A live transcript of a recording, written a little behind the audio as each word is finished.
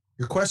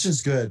Your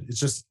question's good. It's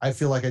just I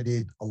feel like I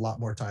need a lot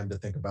more time to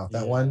think about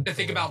that one. To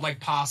think about like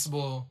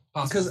possible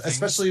because things.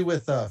 Especially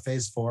with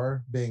Phase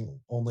 4 being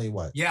only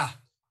what? Yeah.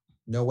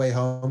 No Way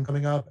Home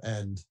coming up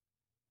and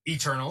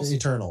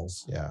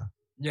Eternals. Yeah.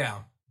 Yeah.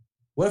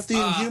 What if the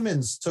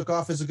Inhumans took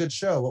off as a good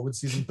show? What would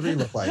season 3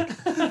 look like?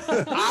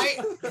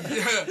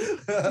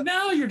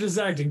 Now you're just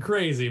acting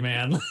crazy,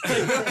 man.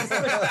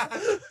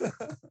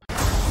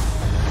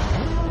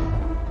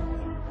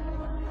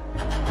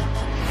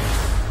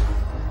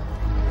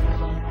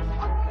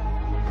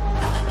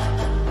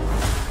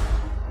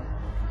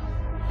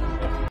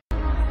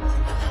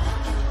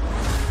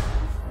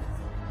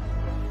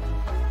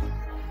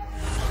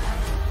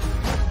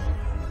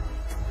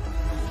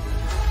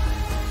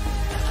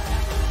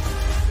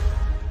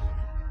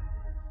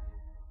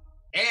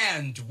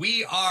 And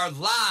we are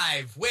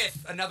live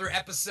with another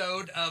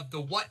episode of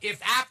the What If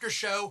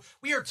Aftershow.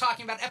 We are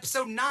talking about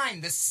episode 9,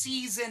 the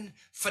season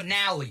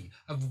finale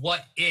of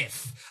What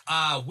If.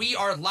 We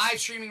are live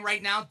streaming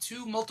right now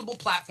to multiple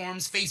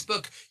platforms,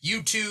 Facebook,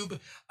 YouTube,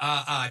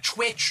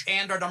 Twitch,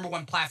 and our number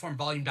one platform,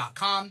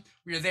 volume.com.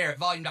 We are there at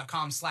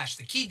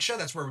volume.com/The Keeg Show.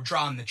 That's where we're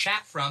drawing the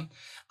chat from.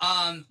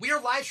 We are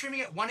live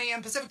streaming at 1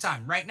 a.m. Pacific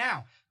time right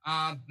now.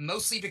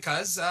 Mostly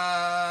because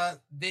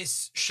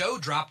this show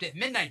dropped at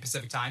midnight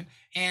Pacific time,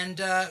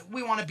 and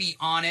we want to be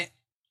on it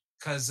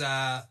because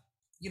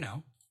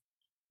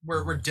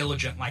we're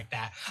diligent like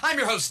that. I'm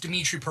your host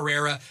Dimithri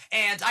Perera,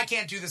 and I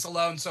can't do this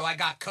alone, so I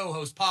got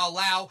co-host Paul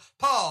Lao.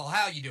 Paul,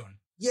 how you doing?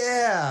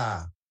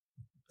 Yeah.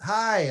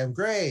 Hi, I'm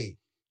great.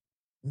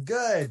 I'm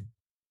good.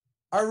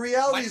 Our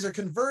realities are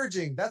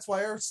converging. That's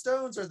why our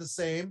stones are the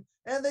same,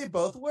 and they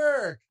both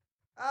work.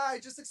 I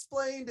just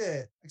explained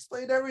it.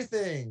 Explained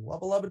everything.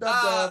 Wubba lubba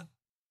dub dub.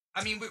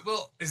 I mean,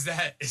 is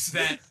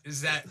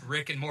that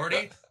Rick and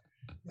Morty?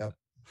 Yep.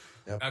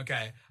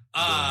 Okay.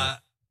 I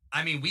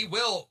mean, we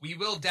will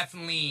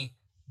definitely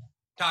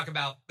talk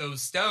about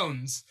those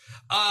stones.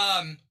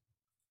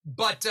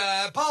 But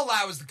Paul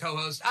Lao is the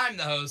co-host. I'm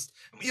the host.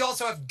 We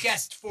also have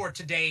guests for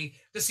today,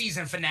 the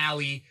season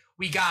finale.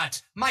 We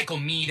got Michael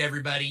Meade,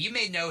 everybody. You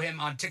may know him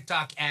on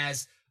TikTok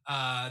as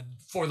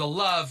For the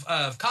Love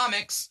of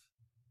Comics.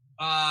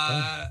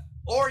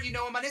 Or you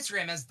know him on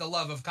Instagram as The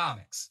Love of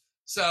Comics.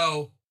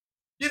 So,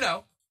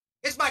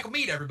 it's Michael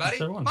Meade, everybody.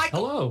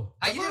 Michael, hello.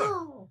 How you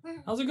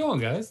doing? How's it going,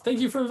 guys?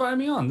 Thank you for inviting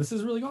me on. This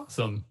is really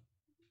awesome.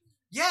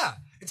 Yeah,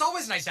 it's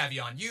always nice to have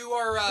you on. You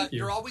are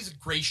you're always a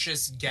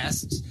gracious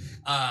guest.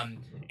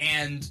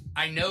 And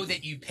I know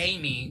that you pay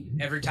me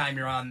every time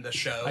you're on the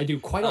show. I do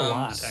quite a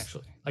lot,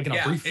 actually. Like in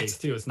a briefcase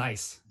too. It's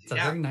nice. It's a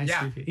very nice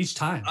briefcase each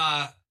time.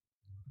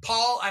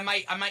 Paul, I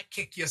might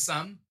kick you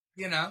some,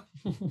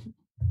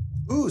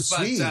 Ooh,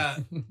 sweet.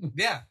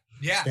 Yeah.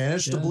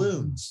 Spanish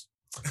doubloons.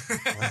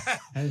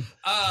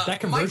 That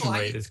conversion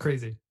rate is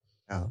crazy.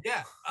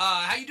 Yeah.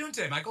 How you doing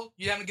today, Michael?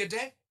 You having a good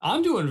day?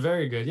 I'm doing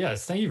very good.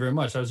 Yes. Thank you very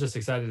much. I was just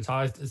excited to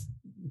talk.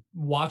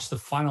 Watch the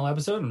final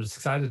episode. I'm just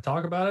excited to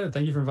talk about it.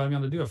 Thank you for inviting me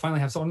on to do it. Finally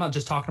have someone, not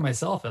just talking to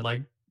myself at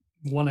like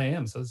 1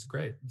 a.m. So it's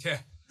great. Yeah.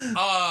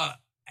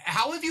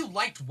 How have you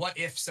liked What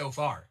If so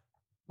far?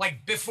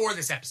 Like before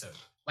this episode,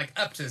 like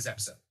up to this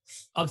episode?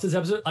 Up to this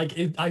episode,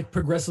 I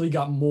progressively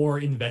got more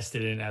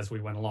invested in it as we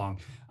went along.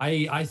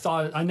 I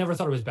never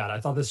thought it was bad. I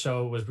thought this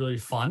show was really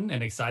fun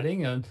and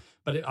exciting,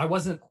 but I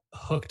wasn't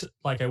hooked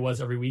like I was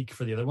every week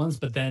for the other ones.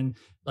 But then,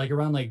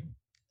 around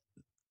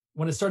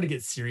when it started to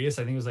get serious,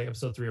 I think it was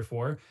episode 3 or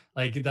 4.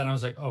 Then I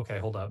was like, okay,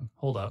 hold up.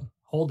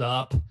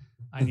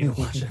 I need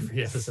to watch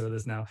every episode of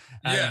this now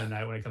at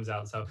midnight when it comes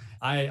out. So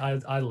I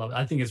love it.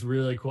 I think it's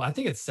really cool. I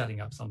think it's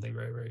setting up something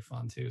very, very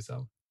fun too.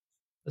 So.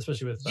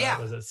 Especially with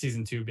was it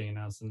season 2 being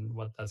announced and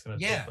what that's going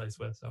to take place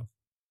with. So,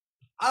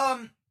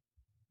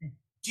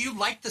 do you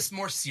like this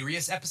more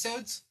serious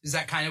episodes? Is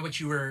that kind of what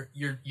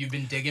you've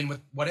been digging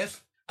with What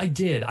If? I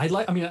did. I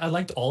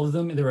liked all of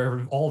them. They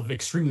were all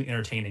extremely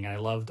entertaining. I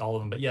loved all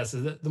of them. But yes,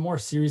 the more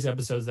serious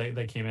episodes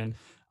that came in,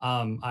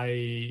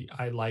 I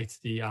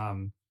liked the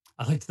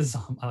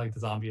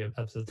zombie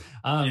episodes.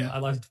 I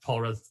liked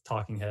Paul Rudd's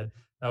talking head.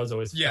 That was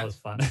always that was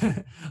fun.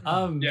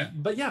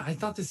 But I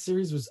thought this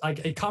series was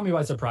it caught me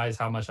by surprise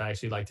how much I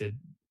actually liked it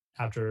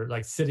after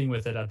sitting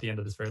with it at the end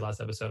of this very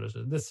last episode.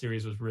 This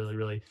series was really,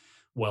 really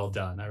well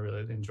done. I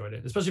really enjoyed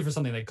it, especially for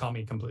something that caught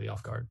me completely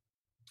off guard.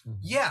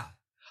 Yeah.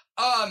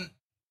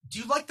 Do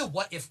you like the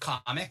What If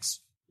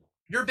comics?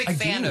 You're a big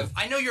fan of.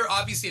 I know you're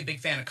obviously a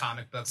big fan of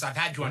comic books. I've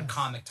had you on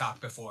Comic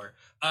Talk before.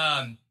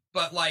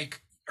 But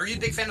are you a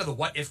big fan of the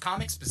What If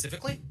comics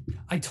specifically?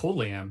 I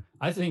totally am.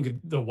 I think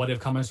the What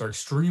If comics are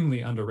extremely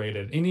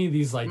underrated. Any of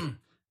these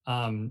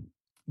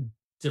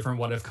different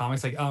What If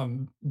comics,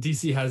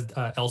 DC has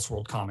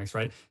Elseworld comics,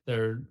 right?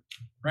 They're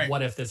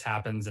What If this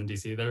happens in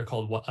DC? They're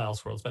called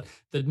Elseworlds. But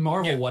the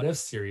Marvel What If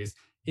series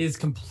is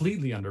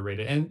completely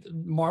underrated. And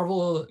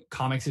Marvel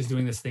Comics is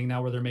doing this thing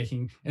now where they're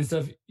making, instead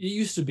of, it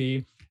used to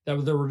be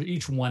that there were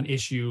each one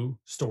issue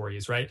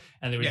stories, right?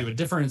 And they would do a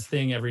different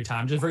thing every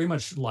time, just very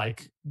much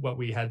like what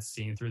we had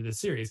seen through this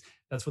series.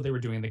 That's what they were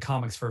doing in the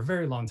comics for a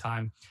very long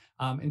time.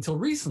 Until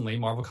recently,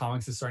 Marvel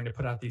Comics is starting to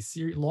put out these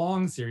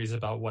long series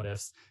about what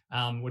ifs,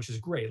 which is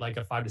great, like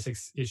a 5 to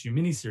 6 issue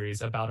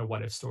miniseries about a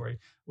what if story,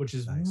 which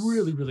is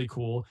really, really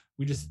cool.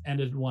 We just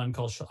ended one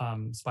called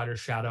Spider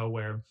Shadow,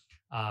 where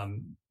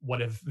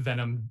what if the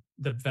Venom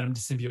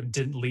symbiote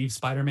didn't leave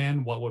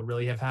Spider-Man? What would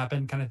really have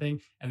happened, kind of thing?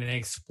 And then they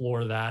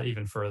explore that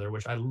even further,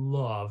 which I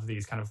love,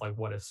 these kind of like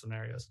what if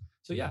scenarios.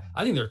 So yeah,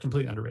 I think they're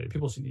completely underrated.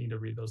 People should need to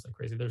read those like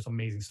crazy. There's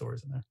amazing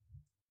stories in there.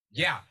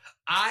 Yeah,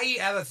 I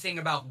have a thing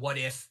about what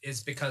if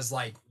is because,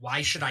 like,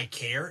 why should I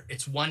care?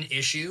 It's one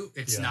issue.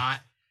 It's not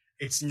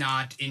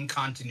in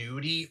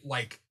continuity.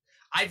 Like,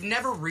 I've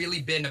never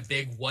really been a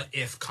big what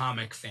if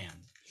comic fan.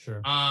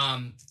 Sure.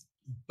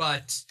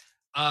 But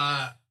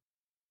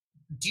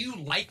do you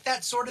like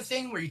that sort of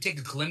thing where you take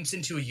a glimpse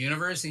into a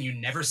universe and you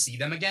never see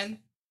them again?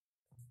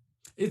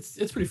 It's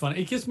pretty fun.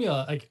 It gives me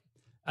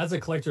as a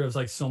collector of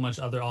like so much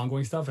other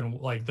ongoing stuff and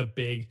like the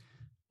big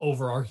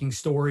overarching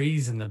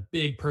stories and the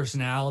big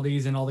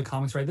personalities and all the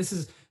comics, right? This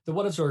is the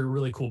what ifs are a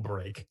really cool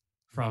break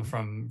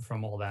from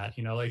all that,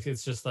 like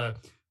it's just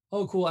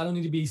oh cool, I don't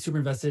need to be super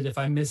invested. If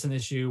I miss an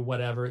issue,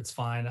 whatever, it's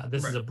fine.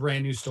 This is a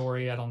brand new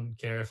story. I don't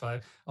care if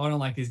I don't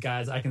like these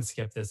guys, I can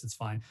skip this, it's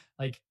fine.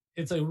 Like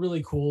it's a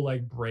really cool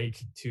like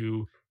break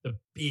to the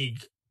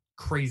big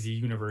crazy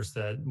universe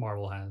that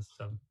Marvel has.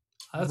 So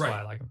that's why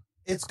I like them.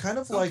 It's kind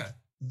of like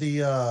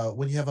the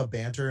when you have a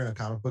banter in a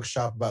comic book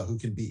shop about who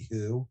can beat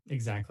who.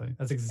 Exactly.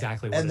 That's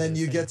exactly what and then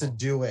you get to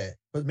do it.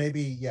 But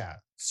maybe,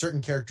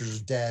 certain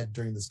characters are dead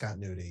during this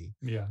continuity.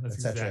 Yeah, that's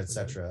etc.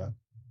 exactly etc.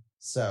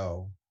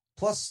 So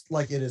plus,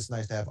 like, it is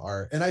nice to have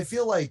art. And I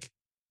feel like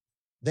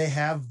they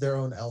have their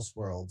own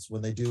Elseworlds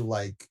when they do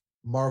like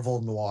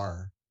Marvel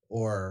Noir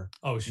or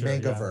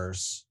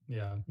Mangaverse.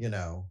 Yeah.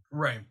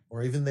 Right.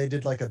 Or even they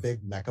did like a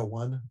big mecha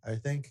one, I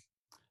think.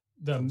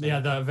 The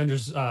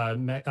Avengers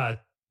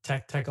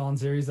Tech on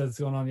series that's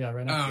going on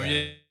right now. Oh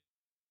yeah.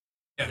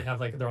 They have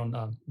like their own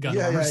gun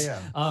armors.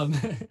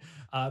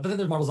 But then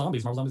there's Marvel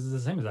Zombies. Marvel Zombies is the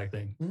same exact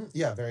thing. Mm-hmm.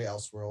 Yeah, very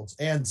Elseworlds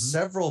and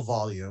several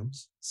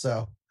volumes.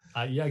 So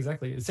yeah,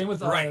 exactly. Same with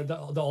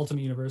the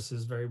Ultimate Universe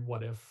is very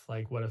what if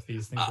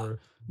these things were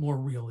more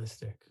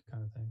realistic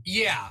kind of thing.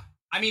 Yeah,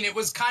 I mean it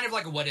was kind of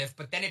like a what if,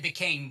 but then it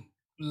became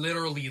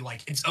literally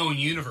like its own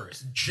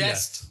universe,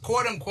 just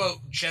quote unquote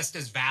just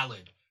as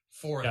valid.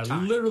 For a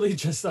time. Literally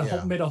just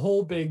made a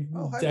whole big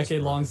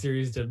decade-long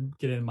series to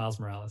get in Miles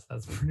Morales.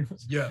 That's pretty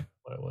much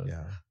what it was.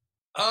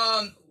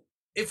 Yeah.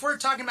 If we're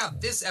talking about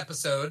this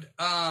episode,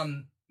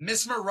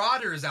 Miss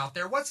Marauder is out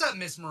there. What's up,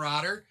 Miss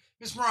Marauder?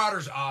 Miss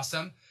Marauder's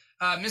awesome.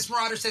 Miss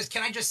Marauder says,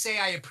 "Can I just say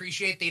I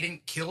appreciate they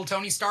didn't kill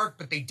Tony Stark,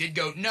 but they did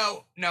go,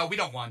 no, we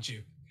don't want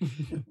you."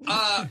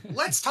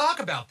 Let's talk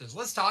about this.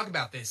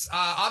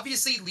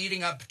 Obviously,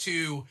 leading up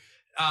to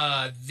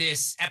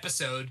this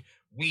episode,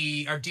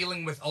 we are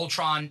dealing with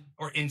Ultron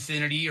or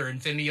Infinity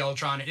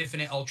Ultron,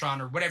 Infinite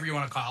Ultron, or whatever you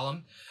want to call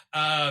him.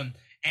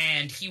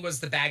 And he was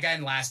the bad guy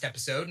in last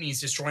episode, and he's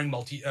destroying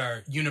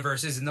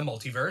universes in the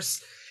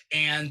multiverse.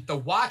 And the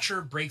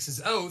Watcher breaks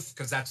his oath,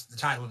 because that's the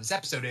title of this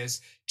episode is,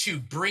 to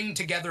bring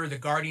together the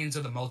Guardians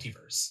of the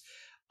Multiverse.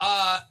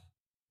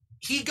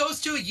 He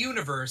goes to a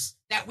universe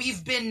that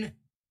we've been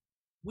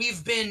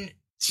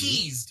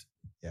teased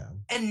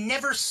and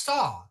never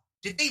saw.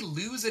 Did they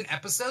lose an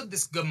episode?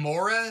 This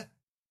Gamora...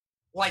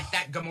 Like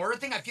that Gamora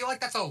thing, I feel like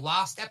that's a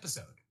lost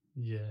episode.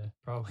 Yeah,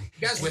 probably.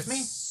 You guys with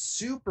me?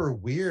 Super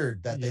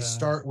weird that they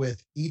start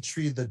with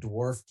Eitri the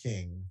Dwarf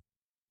King.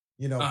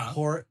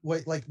 What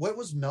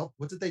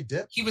did they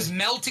dip? He was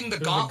melting the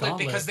gauntlet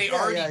because they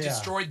already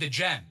destroyed the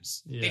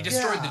gems. Yeah. They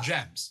destroyed the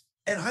gems.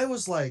 And I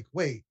was like,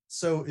 wait,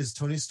 so is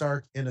Tony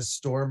Stark in a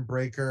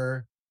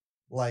Stormbreaker,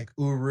 like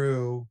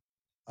Uru,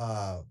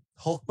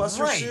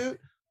 Hulkbuster suit?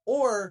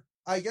 Or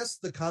I guess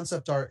the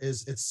concept art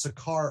is it's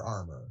Sakaar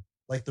armor,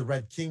 like the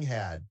Red King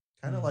had,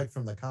 kind of like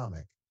from the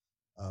comic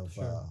of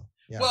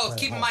well,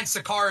 keep in mind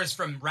Sakaar is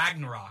from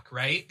Ragnarok,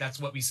 right? That's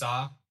what we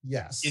saw.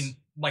 Yes.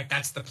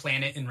 That's the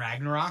planet in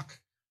Ragnarok.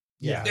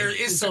 Yeah. There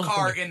is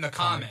Sakaar in the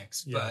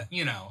comics, but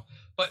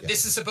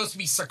this is supposed to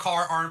be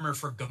Sakaar armor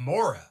for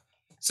Gamora.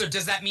 So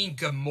does that mean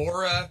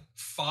Gamora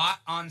fought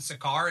on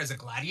Sakaar as a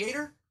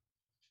gladiator?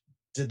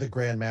 Did the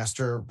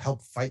Grandmaster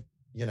help fight,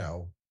 I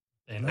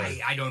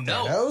don't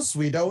know. Thanos?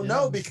 We don't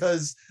know,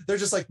 because they're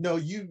just like, no,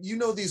 you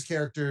know these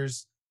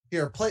characters.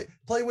 Here, play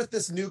with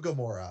this new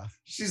Gamora.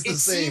 She's the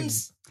same.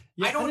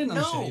 I don't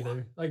know.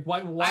 Either. Like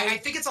why? I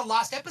think it's a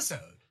lost episode.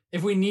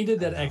 If we needed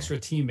that extra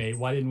teammate,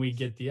 why didn't we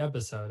get the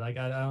episode? Like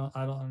I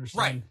don't understand.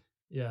 Right.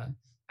 Yeah.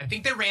 I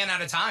think they ran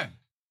out of time.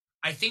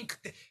 I think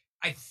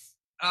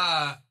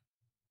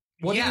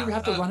what did we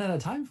have to run out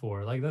of time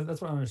for? Like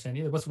that's what I don't understand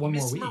either. What's one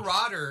more week? Miss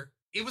Marauder,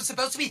 it was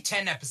supposed to be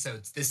 10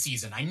 episodes this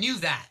season. I knew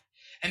that.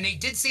 And they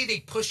did say they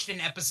pushed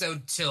an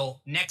episode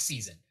till next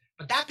season.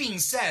 But that being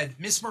said,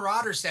 Miss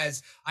Marauder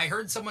says, I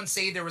heard someone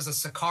say there was a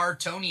Sakaar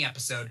Tony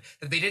episode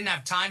that they didn't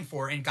have time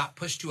for and got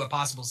pushed to a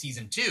possible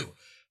season 2.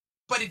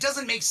 But it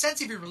doesn't make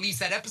sense if you release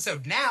that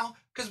episode now,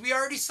 because we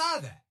already saw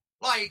that.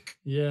 Like,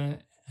 yeah,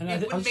 and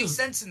it wouldn't make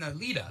sense in the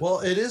lead up.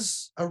 Well, it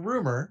is a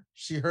rumor.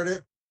 She heard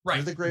it Right.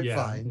 through the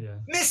grapevine. Yeah.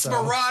 Miss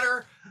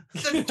Marauder,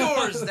 the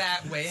door's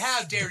that way.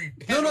 How dare you?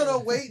 No,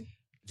 wait.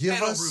 Give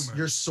us rumors.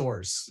 your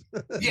source.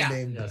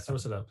 Yeah.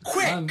 Source it up.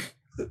 Quick.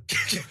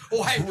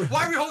 Why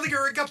are we holding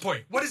her at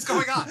gunpoint? What is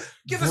going on?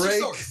 Give us your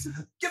source.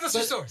 Give us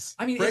your source.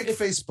 I mean, break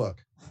Facebook.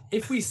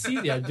 If we see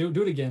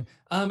do it again.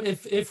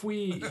 If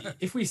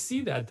we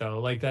see that though,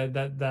 like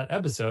that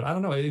episode, I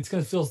don't know. It's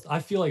gonna feel. I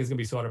feel like it's gonna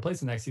be so out of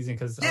place in the next season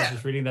because I was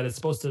just reading that it's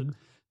supposed to.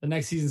 The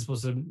next season is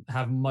supposed to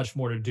have much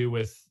more to do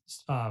with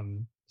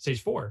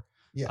stage 4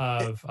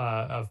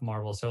 of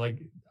Marvel. So like,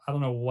 I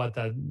don't know what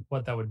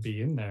that would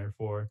be in there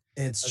for.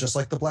 It's just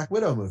like the Black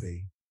Widow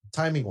movie,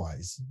 timing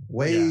wise,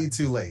 way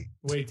too late.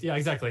 Yeah,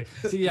 exactly.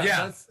 See,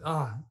 that's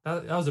that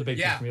was a big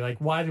thing for me.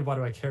 Like, why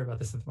do I care about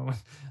this at the moment?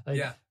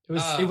 Like,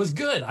 it was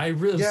good. I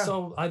really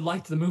I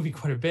liked the movie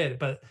quite a bit,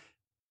 but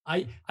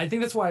I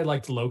think that's why I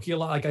liked Loki a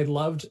lot. Like, I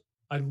loved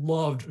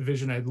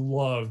Vision. I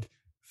loved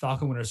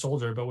Falcon Winter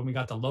Soldier, but when we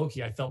got to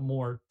Loki, I felt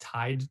more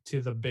tied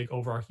to the big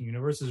overarching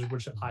universes,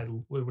 which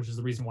is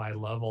the reason why I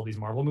love all these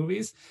Marvel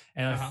movies.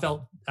 And I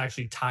felt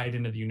actually tied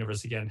into the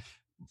universe again.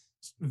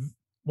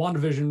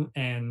 WandaVision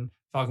and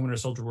Falcon Winter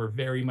Soldier were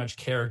very much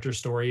character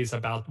stories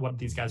about what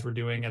these guys were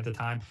doing at the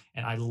time,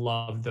 and I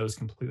loved those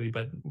completely.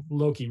 But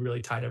Loki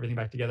really tied everything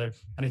back together,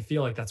 and I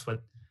feel like that's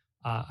what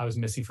I was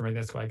missing from it.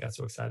 That's why I got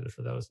so excited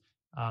for those.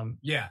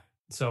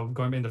 So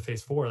going into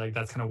Phase 4, like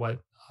that's kind of what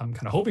I'm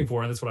kind of hoping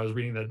for, and that's what I was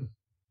reading that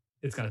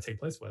it's going to take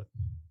place with.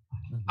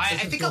 I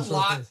think a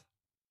lot.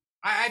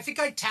 I think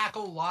I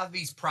tackle a lot of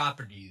these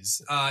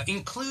properties,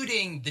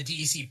 including the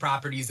DC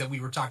properties that we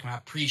were talking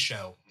about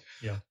pre-show.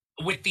 Yeah.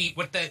 With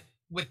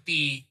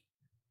the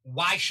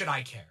why should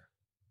I care?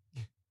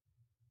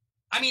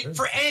 I mean,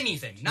 for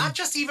anything, not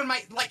just even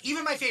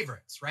my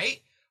favorites,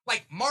 right?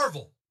 Like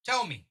Marvel,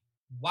 tell me,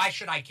 why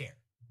should I care?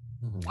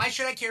 Why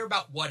should I care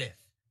about What If?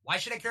 Why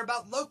should I care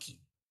about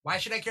Loki? Why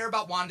should I care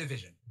about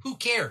WandaVision? Who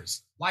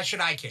cares? Why should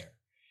I care?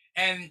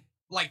 And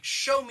like,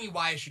 show me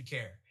why I should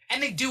care.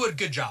 And they do a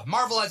good job.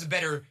 Marvel has a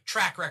better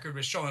track record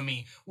with showing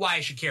me why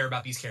I should care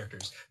about these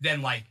characters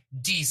than like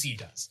DC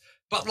does.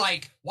 But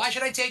like, why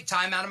should I take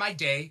time out of my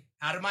day,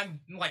 out of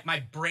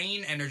my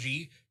brain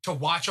energy to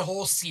watch a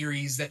whole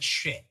series that's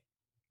shit?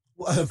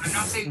 I'm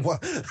not saying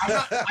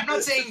I'm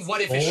not saying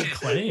What If is shit.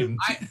 Claim.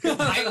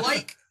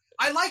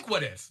 I like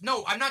What If.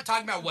 No, I'm not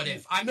talking about What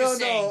If. I'm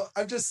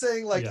just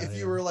saying like if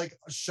you were like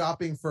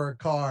shopping for a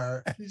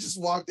car and you just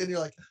walked in, you're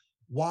like,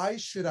 why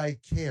should I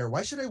care?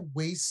 Why should I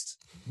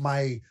waste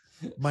my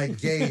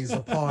gaze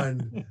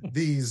upon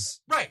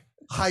these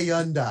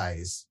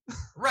Hyundais?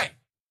 Right.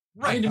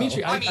 I mean,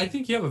 Dimithri, I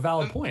think you have a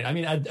valid point. I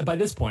mean, by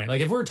this point,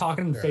 like if we're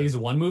talking Phase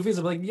 1 movies,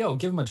 I'm like, yo,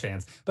 give them a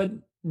chance. But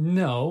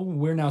no,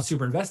 we're now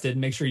super invested.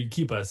 Make sure you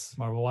keep us,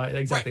 Marvel.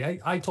 Exactly. Right.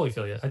 I totally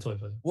feel you.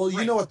 Well,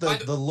 you know what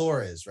the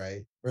lore is,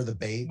 right? Or the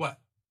bait. What?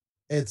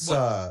 It's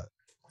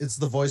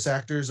the voice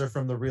actors are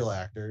from the real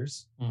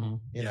actors.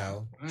 You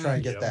know, try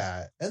and get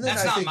that. And then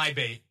that's not my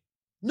bait.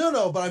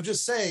 No, but I'm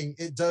just saying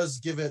it does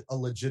give it a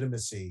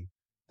legitimacy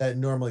that it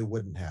normally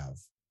wouldn't have.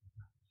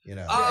 You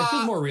know, it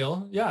feels more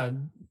real. Yeah.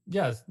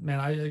 Yes, man.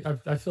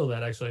 I feel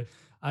that actually.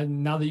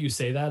 Now that you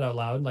say that out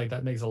loud, like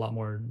that makes a lot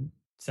more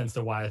sense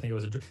to why I think it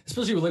was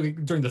especially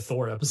during the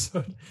Thor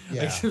episode.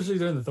 Yeah. Like, especially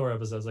during the Thor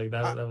episodes, like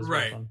that was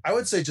really fun. I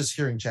would say just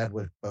hearing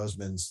Chadwick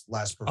Boseman's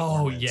last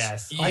performance. Oh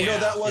yes, I know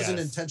that wasn't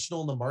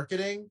intentional in the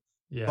marketing,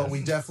 but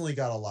we definitely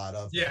got a lot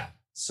of it.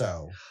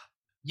 So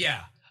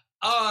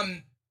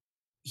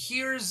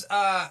here's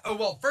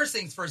first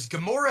things first,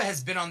 Gamora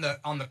has been on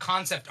the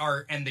concept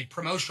art and the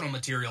promotional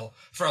material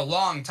for a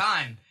long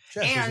time.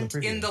 And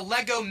in the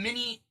Lego,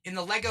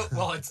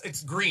 well,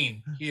 it's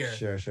green here.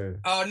 Sure.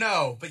 Oh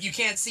no, but you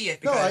can't see it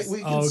because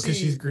we can see. Because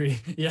she's green.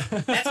 Yeah,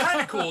 that's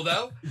kind of cool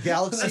though.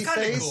 Galaxy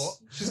face. Cool.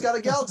 She's got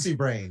a galaxy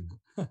brain.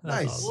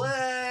 Nice.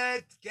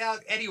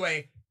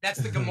 Anyway, that's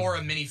the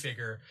Gamora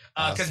minifigure.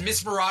 Because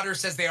Miss Marauder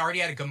says they already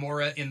had a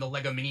Gamora in the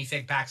Lego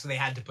minifig pack, so they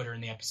had to put her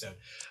in the episode.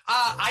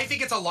 I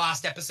think it's a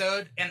lost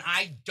episode, and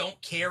I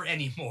don't care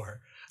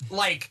anymore.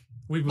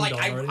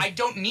 I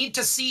don't need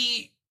to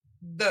see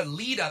the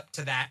lead up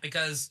to that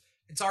because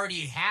it's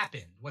already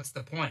happened. What's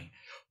the point?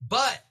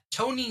 But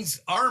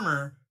Tony's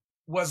armor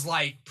was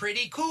like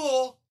pretty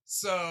cool.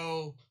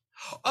 So,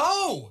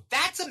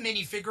 that's a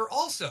minifigure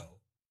also.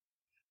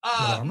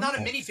 Not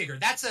a minifigure.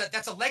 That's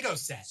a Lego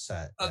set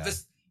of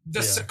the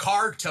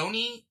Sakaar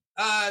Tony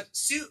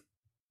suit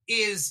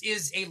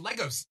is a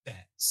Lego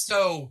set.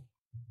 So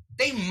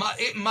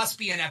it must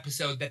be an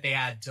episode that they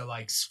had to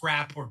like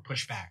scrap or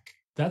push back.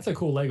 That's a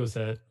cool Lego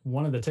set.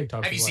 One of the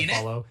TikTok people I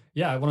follow.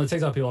 Yeah, one of the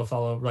TikTok people I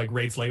follow like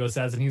rates Lego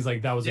sets, and he's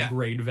like, that was a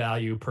great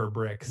value per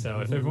brick. So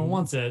if everyone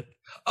wants it,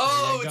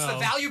 it's the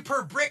value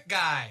per brick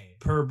guy.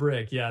 Per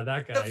brick, yeah,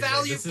 that guy. The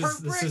value per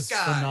brick guy. This is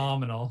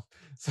phenomenal.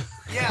 So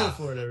go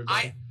for it,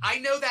 everybody. I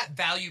know that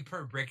value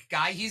per brick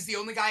guy. He's the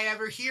only guy I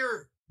ever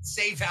hear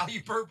say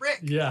value per brick.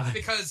 Yeah.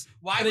 Because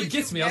why and would it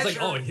gets me. I was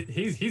like, oh,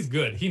 he's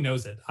good. He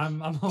knows it.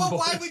 I'm on board.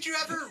 Why would you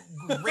ever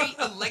rate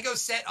a Lego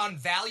set on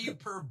value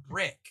per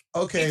brick?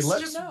 Okay,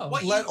 let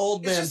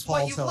old man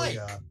Paul tell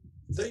you.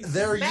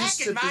 There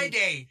used to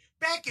be...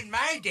 Back in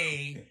my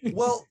day.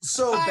 Well,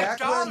 so back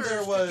when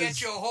there was... to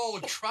get you a whole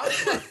truck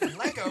of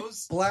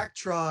Legos.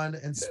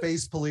 Blacktron and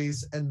Space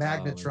Police and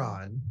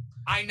Magnetron.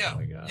 I know.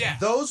 Oh yeah.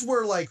 Those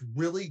were like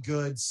really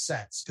good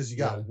sets because you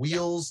got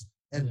wheels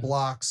and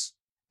blocks.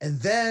 And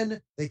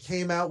then they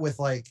came out with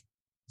like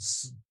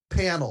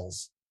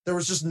panels. There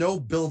was just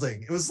no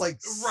building. It was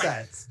like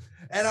sets.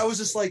 And I was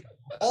just like,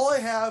 all I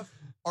have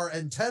are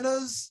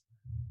antennas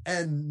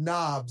and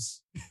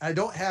knobs. I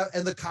don't have,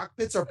 and the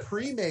cockpits are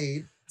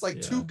pre-made. It's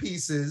like 2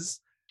 pieces.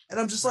 And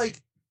I'm just like,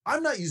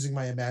 I'm not using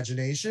my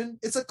imagination.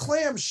 It's a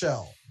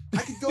clamshell.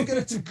 I could go get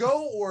a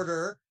to-go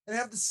order and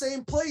have the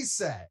same play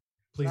set.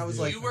 Please I was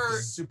do. like, You were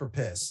super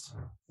pissed.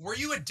 Were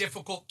you a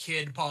difficult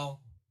kid,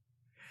 Paul?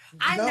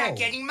 I'm No. not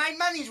getting my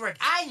money's worth.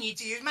 I need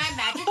to use my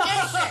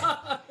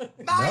imagination.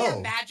 My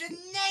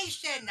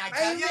imagination. I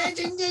tell you.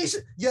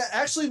 Imagination. Yeah,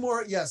 actually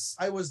more, yes.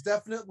 I was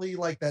definitely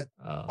like that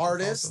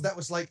artist awesome. that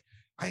was like,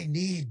 I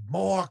need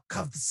more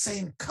of the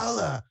same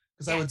color.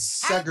 Because I would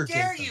segregate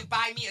How dare them. you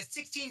buy me a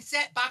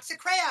 16-set box of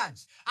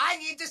crayons? I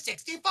need the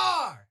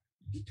 64.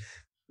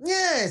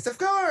 Yes, of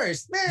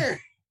course. Man.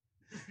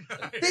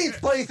 These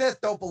playsets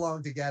don't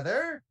belong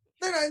together.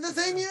 They're not in the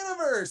same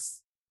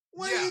universe.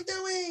 What are you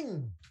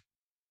doing?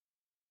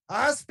 A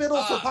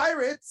hospital for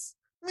pirates?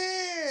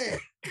 Man.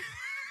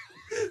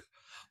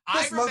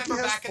 I This monkey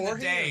remember has back in the 4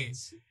 day,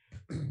 hands.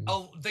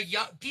 the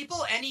young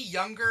people any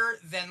younger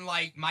than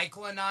like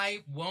Michael and I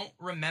won't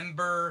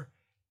remember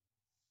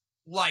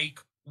like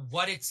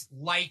what it's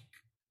like,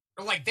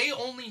 or like they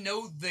only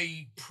know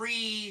the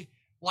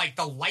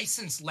the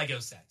licensed Lego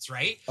sets,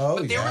 right? Oh,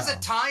 but there was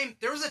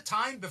a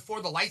time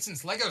before the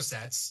licensed Lego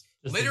sets,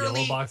 Just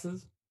literally the yellow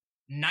boxes.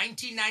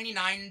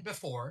 1999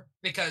 before,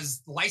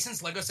 because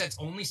licensed Lego sets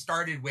only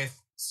started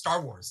with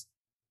Star Wars.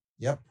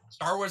 Yep.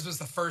 Star Wars was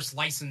the first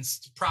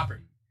licensed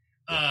property.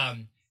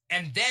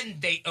 And then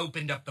they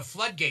opened up the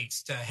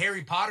floodgates to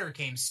Harry Potter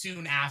came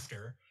soon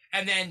after.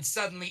 And then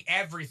suddenly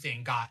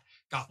everything got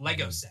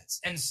Lego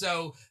sets. And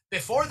so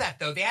before that,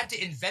 though, they had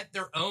to invent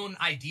their own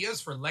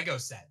ideas for Lego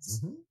sets.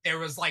 Mm-hmm. There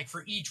was like,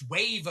 for each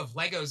wave of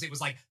Legos, it was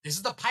like, this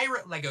is the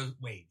pirate Lego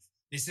wave.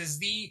 This is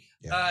the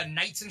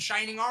Knights in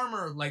Shining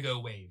Armor Lego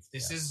wave.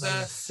 This is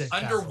the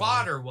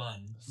underwater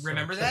one.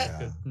 Remember that?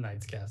 Good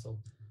Knight's Castle.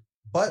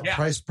 But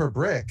price per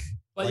brick.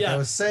 But like I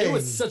was saying, it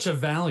was such a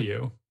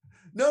value.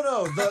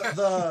 No,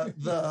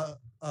 the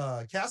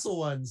castle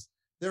ones,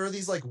 there were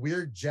these like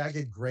weird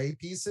jagged gray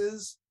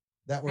pieces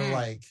that were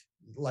like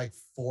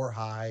 4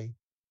 high,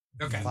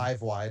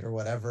 5 wide or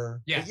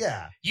whatever. Yeah. But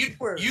yeah. You'd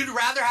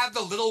rather have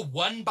the little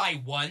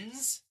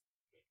 1x1s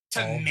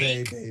to all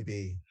make. day,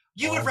 baby.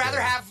 You would rather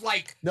have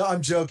like. No,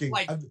 I'm joking.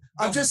 Like,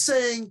 I'm just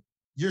saying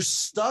you're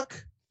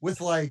stuck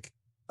with like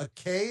a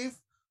cave,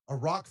 a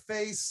rock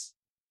face.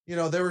 You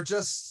know, there's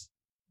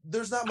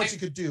not much you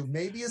could do.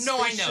 Maybe a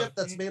spaceship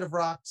that's made of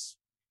rocks.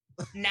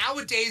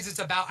 Nowadays, it's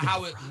about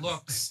how it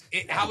looks,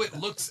 how it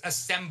looks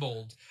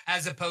assembled,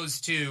 as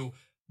opposed to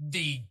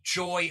the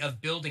joy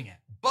of building it.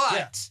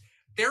 But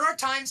there are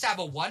times to have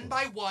a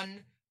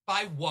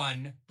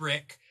 1x1x1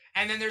 brick,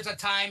 and then there's a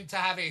time to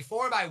have a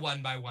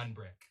 4x1x1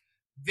 brick.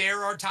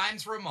 There are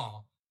times for them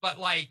all, but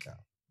like,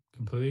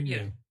 completely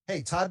agree.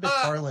 Hey, Todd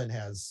McFarlane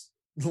has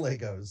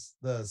Legos,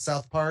 the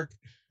South Park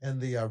and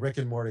the Rick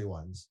and Morty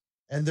ones,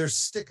 and there's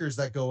stickers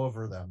that go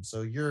over them.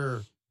 So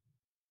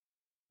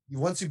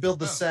once you build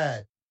the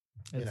set,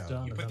 you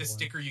put the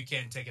sticker, you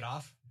can't take it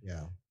off.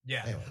 Yeah.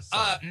 Yeah. Anyways,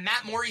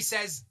 Matt Morey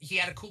says he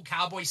had a cool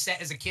cowboy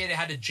set as a kid. It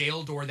had a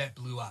jail door that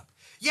blew up.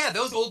 Yeah,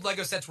 those old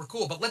Lego sets were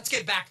cool. But let's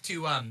get back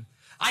to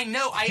I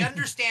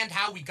understand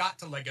how we got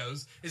to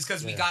Legos is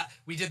because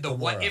we did the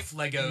What If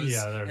Legos.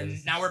 Yeah, there it and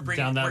is. now we're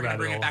going to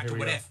bring it back to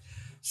What go. If.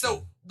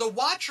 So the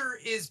Watcher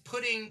is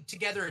putting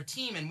together a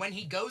team, and when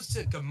he goes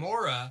to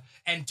Gamora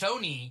and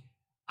Tony,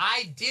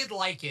 I did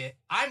like it.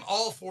 I'm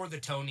all for the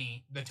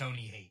Tony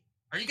hate.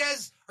 Are you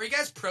guys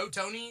pro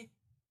Tony?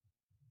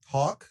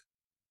 Hawk?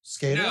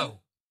 Skater? No.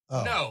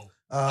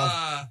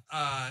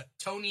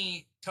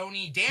 Tony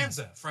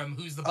Danza from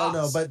Who's the Boss.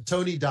 Oh no, but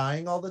Tony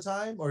dying all the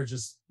time or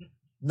just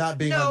not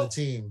being on the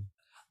team?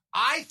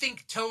 I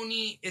think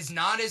Tony is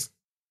not as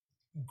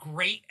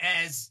great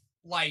as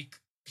like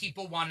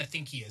people want to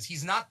think he is.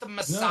 He's not the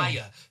Messiah.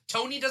 No.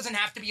 Tony doesn't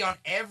have to be on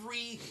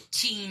every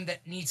team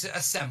that needs to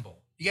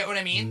assemble. You get what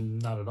I mean?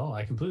 Not at all.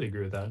 I completely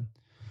agree with that.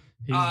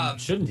 He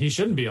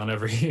shouldn't be on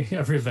every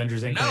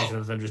Avengers incarnation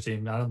of Avengers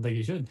team. I don't think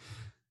he should.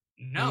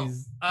 No.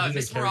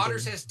 Miss Marauder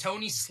says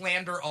Tony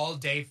slander all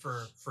day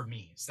for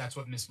me. So that's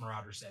what Miss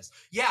Marauder says.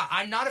 Yeah,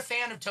 I'm not a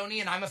fan of Tony,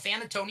 and I'm a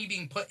fan of Tony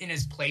being put in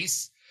his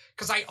place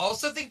because I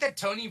also think that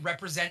Tony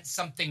represents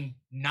something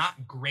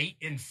not great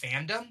in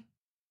fandom.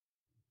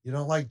 You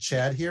don't like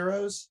Chad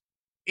heroes?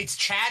 It's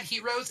Chad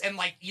heroes and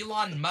like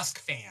Elon Musk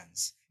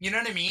fans. You know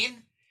what I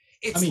mean?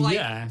 It's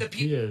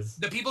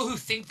the people who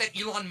think that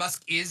Elon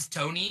Musk is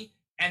Tony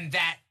and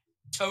that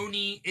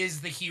Tony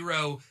is the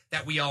hero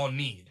that we all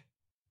need.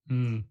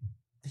 Mm.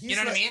 You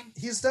know what I mean?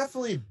 He's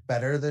definitely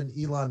better than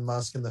Elon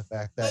Musk in the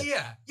fact that...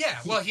 Well, yeah.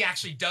 Well, he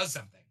actually does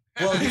something.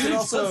 Well, he can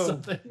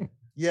also...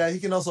 Yeah, he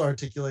can also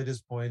articulate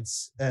his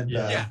points, and he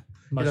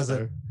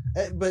doesn't.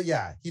 But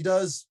yeah, he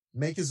does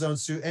make his own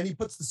suit, and he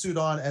puts the suit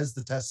on as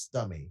the test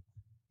dummy.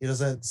 He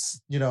doesn't,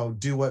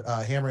 do what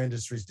Hammer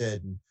Industries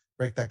did and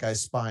break that guy's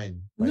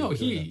spine. No,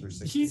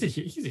 he's a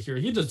hero.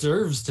 He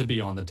deserves to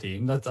be on the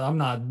team. I'm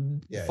not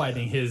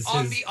fighting his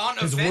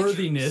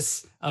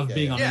worthiness of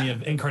being on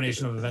any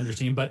incarnation of Avengers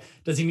team. But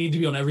does he need to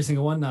be on every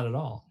single one? Not at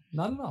all.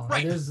 Not at all.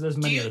 Right. There's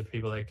many other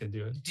people that can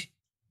do it.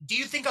 Do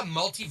you think a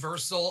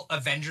multiversal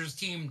Avengers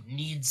team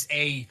needs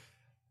a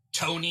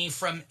Tony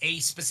from a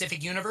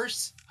specific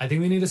universe? I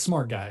think they need a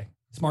smart guy,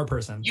 smart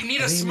person. You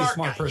need a smart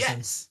person.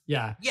 Yes.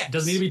 Yeah. Yes.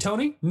 Does it need to be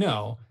Tony?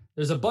 No.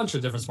 There's a bunch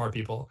of different smart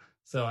people.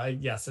 So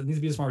yes, it needs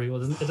to be smart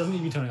people. It doesn't need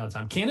to be Tony all the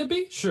time. Can it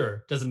be?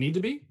 Sure. Does it need to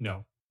be?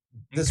 No.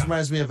 This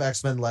reminds me of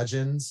X-Men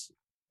Legends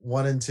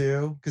 1 and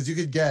 2, because you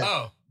could get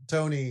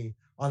Tony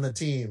on the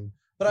team,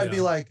 but I'd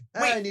be like,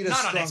 wait, I need a not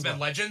strong on X-Men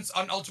Legends,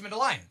 on Ultimate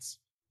Alliance.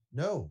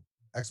 No,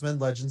 X-Men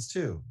Legends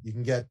 2. You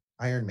can get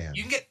Iron Man.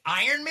 You can get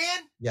Iron Man?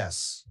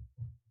 Yes.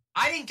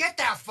 I didn't get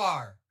that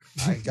far.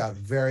 I got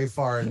very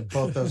far in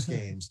both those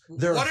games.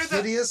 They're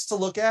hideous to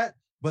look at,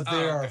 but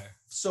they are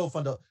so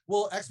fun to.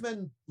 Well,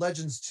 X-Men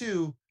Legends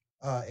 2,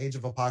 Age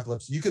of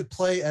Apocalypse, you could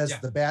play as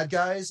the bad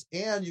guys,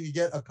 and you could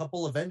get a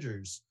couple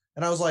Avengers.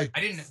 And I was like,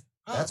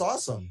 that's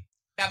awesome.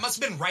 That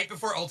must have been right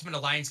before Ultimate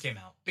Alliance came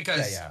out,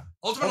 because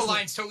Ultimate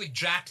Alliance totally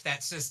jacked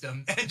that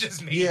system and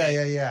just made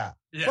it. Yeah.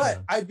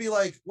 But I'd be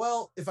like,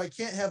 well, if I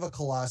can't have a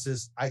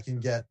Colossus, I can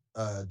get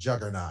a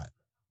Juggernaut.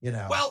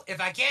 Well,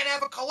 if I can't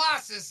have a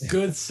Colossus,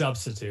 good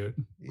substitute.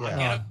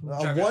 Yeah,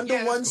 a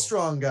 1-to-1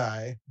 strong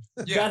guy.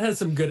 That has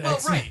some good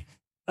X-Men. Right.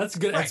 That's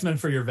good X-Men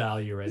for your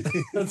value, right?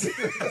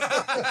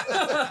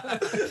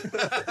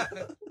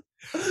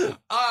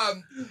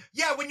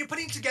 When you're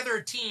putting together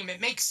a team, it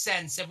makes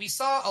sense. And we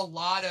saw a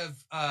lot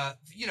of,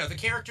 the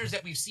characters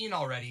that we've seen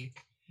already.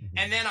 Mm-hmm.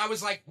 And then I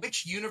was like,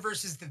 which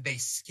universes did they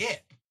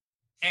skip?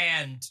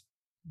 And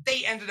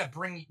they ended up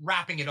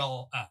wrapping it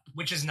all up,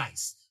 which is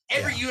nice.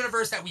 Every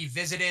universe that we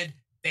visited,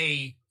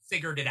 they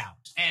figured it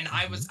out. And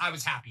I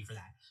was happy for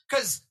that.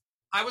 Because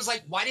I was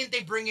like, why didn't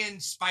they bring in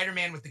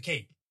Spider-Man with the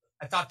cape?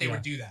 I thought they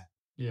would do that.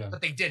 Yeah.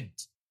 But they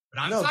didn't.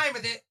 But I'm fine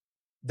with it.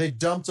 They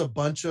dumped a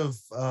bunch of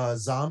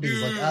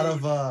zombies out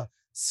of a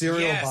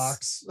cereal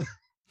box.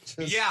 Just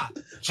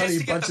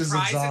to get the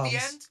prize at the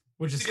end.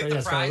 Which is great.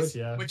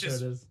 Which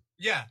is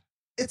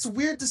It's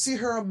weird to see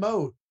her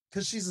emote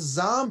because she's a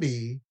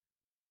zombie,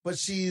 but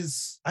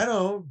she's, I don't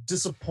know,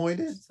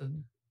 disappointed.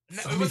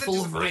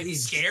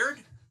 Scared?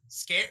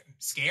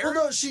 Well,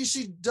 no,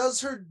 she does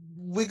her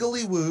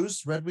wiggly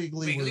woos, red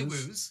wiggly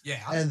woos.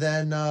 Yeah. And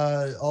then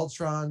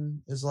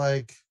Ultron is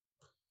like,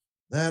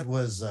 that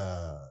was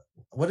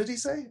what did he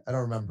say? I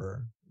don't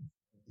remember.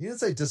 He didn't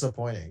say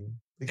disappointing.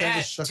 He kind of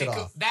just shook it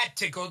off. That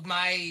tickled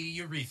my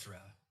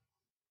urethra.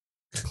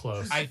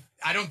 Close. I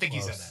don't think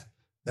he said that.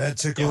 That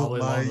tickled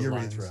my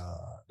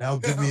urethra. Now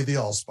give me the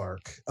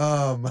Allspark.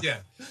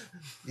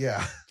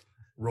 Yeah.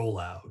 Roll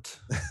out.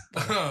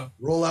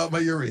 Roll out my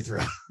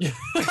urethra. Ew.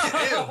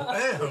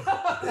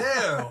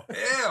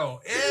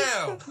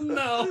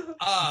 No.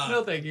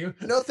 No, thank you.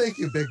 No, thank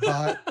you, Big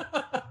Pot.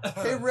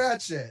 Hey,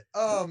 Ratchet.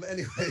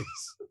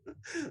 Anyways.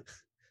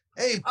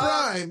 Hey,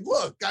 Prime,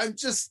 look, I'm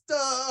just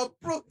a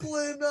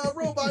Brooklyn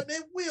robot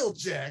named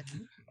Wheeljack.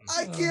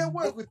 I can't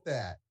work with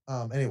that.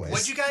 Anyways.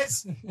 What'd you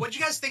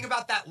guys think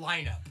about that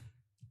lineup?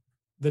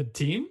 The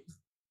team?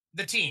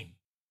 The team.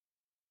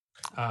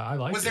 I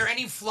like. Was there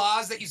any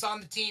flaws that you saw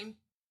on the team?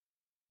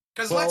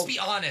 Because let's be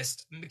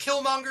honest,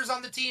 Killmonger's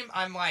on the team.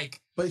 I'm like,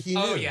 but he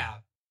knew.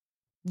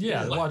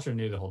 The Watcher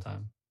knew the whole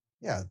time.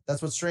 Yeah,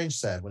 that's what Strange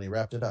said when he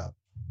wrapped it up.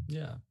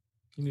 Yeah,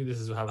 he knew this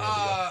is how we had to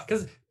go.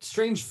 Because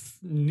Strange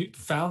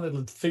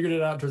figured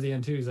it out towards the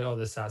end too. He's like, "Oh,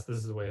 this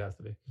is the way it has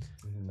to be."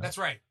 That's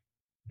right.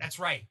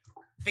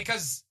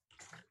 Because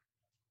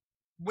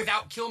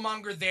without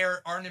Killmonger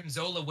there, Arnim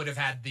Zola would have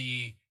had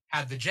the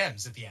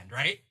gems at the end,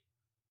 right?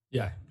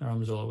 Yeah,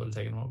 Arnim Zola would have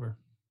taken him over.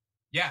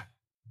 Yeah.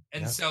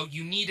 And so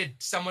you needed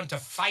someone to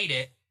fight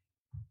it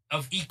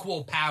of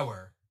equal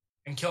power,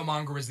 and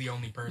Killmonger was the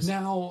only person.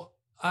 Now,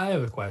 I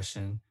have a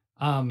question.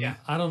 I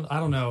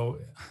don't know.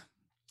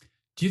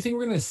 Do you think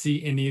we're going to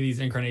see any of these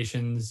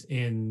incarnations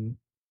in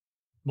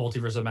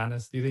Multiverse of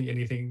Madness? Do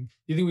you think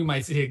we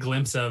might see a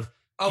glimpse of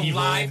a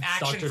live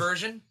action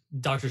version?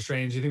 Doctor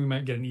Strange. Do you think we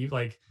might get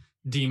an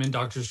demon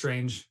Doctor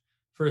Strange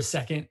for a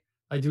second?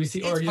 Like, do we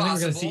see, or do you think we're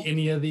going to see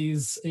any of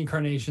these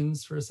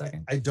incarnations for a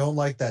second? I don't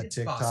like that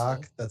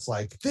TikTok that's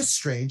like, this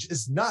Strange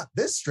is not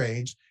this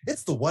Strange.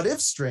 It's the what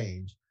if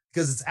Strange,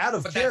 because it's out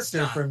of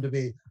character for him to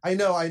be. I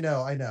know.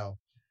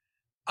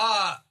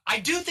 I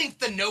do think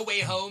the No Way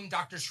Home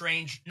Doctor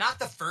Strange, not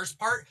the first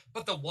part,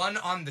 but the one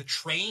on the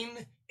train,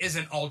 is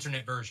an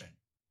alternate version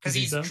because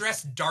he's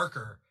dressed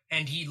darker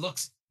and he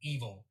looks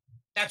evil.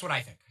 That's what I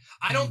think.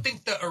 I don't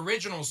think the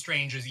original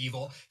Strange is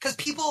evil because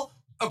people.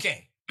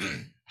 Okay.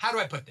 How do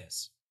I put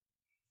this?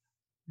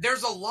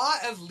 There's a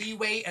lot of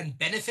leeway and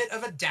benefit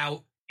of a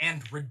doubt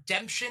and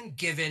redemption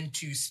given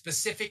to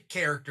specific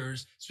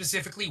characters,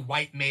 specifically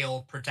white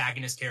male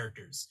protagonist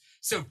characters.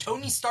 So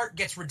Tony Stark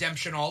gets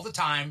redemption all the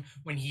time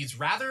when he's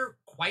rather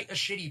quite a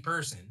shitty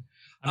person.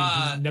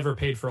 I mean, he never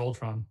paid for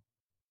Ultron.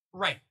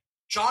 Right.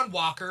 John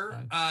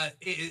Walker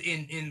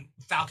in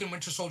Falcon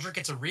Winter Soldier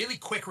gets a really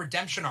quick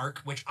redemption arc,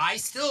 which I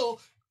still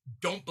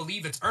don't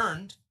believe it's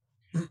earned.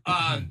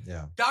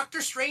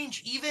 Doctor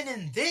Strange, even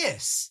in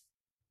this,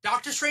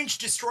 Doctor Strange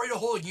destroyed a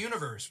whole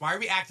universe. Why are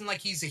we acting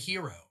like he's a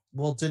hero?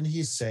 Well, didn't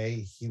he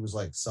say he was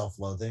like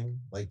self-loathing?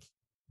 Like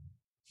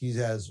he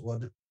has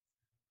when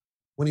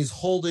he's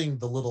holding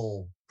the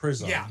little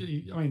prism. Yeah,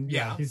 I mean,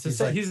 he's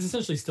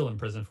essentially still in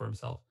prison for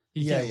himself.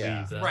 He can't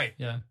leave that. Right.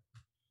 Yeah.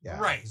 Yeah.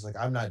 Right. He's like,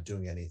 I'm not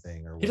doing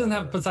anything, or he doesn't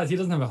have. Besides, he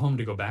doesn't have a home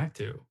to go back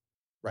to.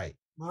 Right.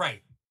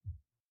 Right.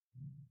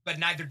 But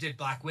neither did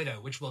Black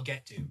Widow, which we'll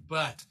get to.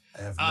 But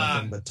I have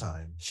nothing but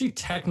time. She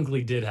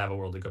technically did have a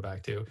world to go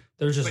back to.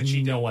 There's just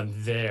no one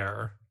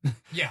there.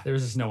 Yeah.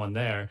 There's just no one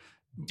there.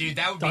 Dude,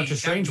 that would Doctor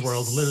Strange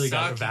world literally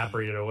got sucky.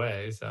 evaporated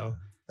away. So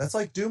that's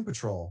like Doom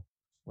Patrol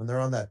when they're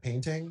on that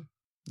painting.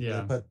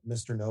 Yeah. They put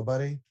Mr.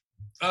 Nobody.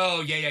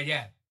 Oh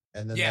yeah.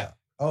 And then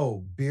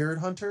Beard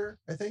Hunter,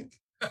 I think.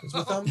 Was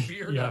with them.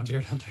 Beard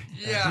Hunter.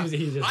 Yeah.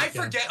 I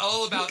forget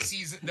all about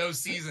those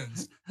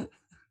seasons.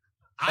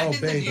 I'm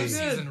in the new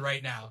season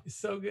right now. It's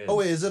so good. Oh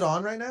wait, is it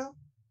on right now?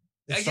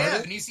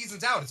 The new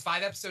season's out. It's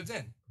 5 episodes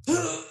in.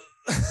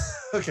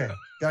 Okay,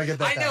 gotta get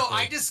that. I know.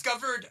 I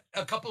discovered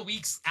a couple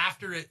weeks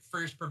after it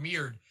first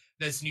premiered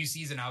this new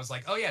season. I was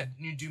like, oh yeah,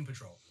 new Doom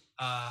Patrol.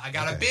 I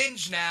got a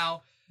binge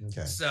now.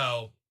 Okay.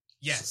 So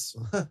yes.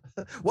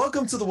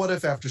 Welcome to the What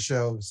If After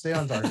Show. Stay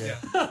on target.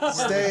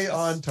 Stay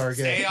on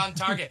target. Stay on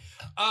target.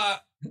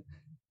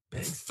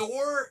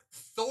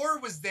 Thor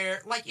was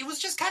there. Like, it was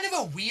just kind of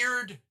a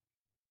weird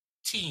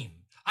team.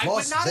 I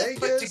would not have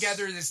put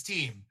together this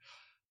team.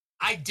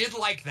 I did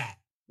like that.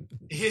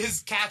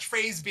 His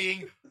catchphrase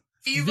being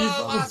Viva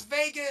Las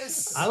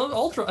Vegas. I love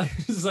Ultra.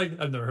 It's like,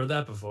 I've never heard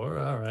that before.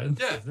 All right.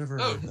 Yeah. I've never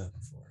heard that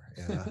before.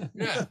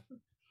 Yeah.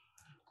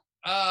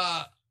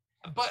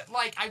 But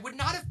like, I would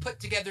not have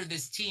put together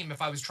this team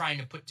if I was trying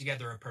to put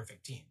together a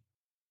perfect team.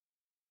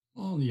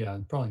 Well, yeah,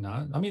 probably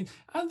not. I mean,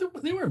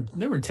 they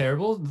weren't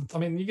terrible. I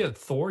mean, you get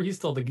Thor. He's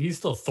still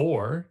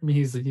Thor. I mean,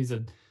 he's a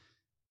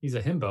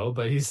himbo,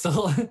 but he's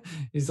still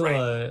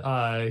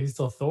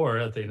Thor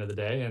at the end of the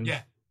day. And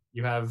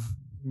you have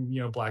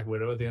Black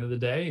Widow at the end of the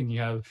day, and you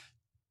have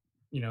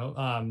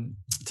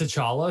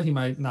T'Challa. He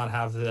might not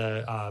have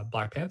the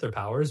Black Panther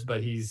powers,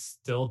 but he's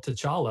still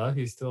T'Challa.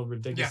 He's still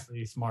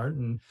ridiculously smart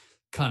and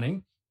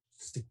cunning.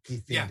 Sticky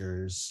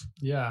fingers.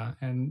 Yeah.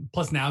 And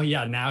plus now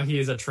he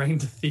is a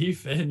trained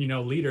thief and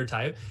leader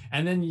type.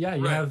 And then you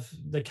have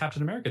the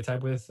Captain America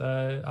type with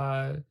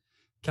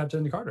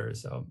Captain Carter.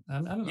 So I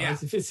don't know.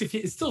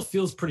 It still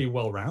feels pretty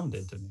well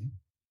rounded to me.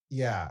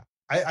 Yeah.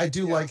 I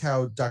do like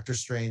how Doctor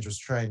Strange was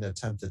trying to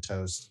attempt a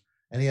toast,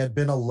 and he had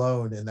been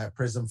alone in that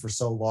prison for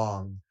so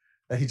long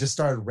that he just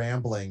started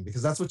rambling,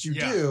 because that's what you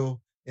do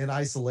in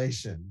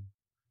isolation.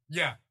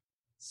 Yeah.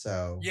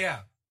 So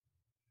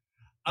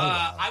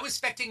I was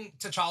expecting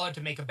T'Challa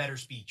to make a better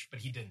speech, but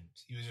he didn't.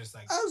 He was just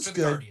like, for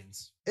the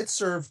Guardians. It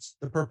served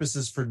the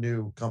purposes for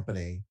new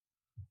company.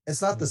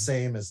 It's not the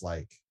same as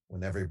like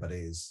when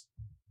everybody's,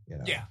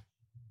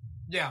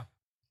 Yeah.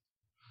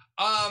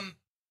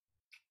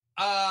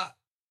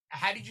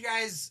 How did you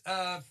guys,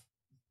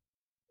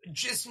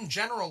 just in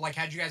general, like,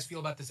 how did you guys feel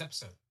about this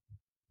episode?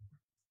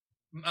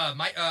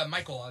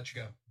 Michael, I'll let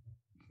you go.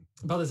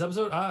 About this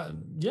episode, I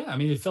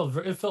mean, it felt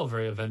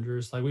very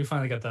Avengers. Like, we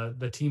finally got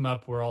the team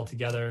up. We're all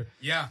together.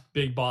 Yeah.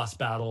 Big boss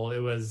battle. It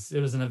was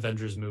an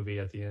Avengers movie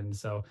at the end.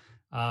 So,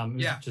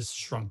 it just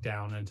shrunk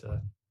down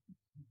into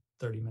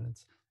 30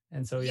 minutes.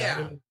 And so,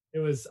 it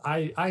was.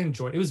 I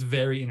enjoyed. It was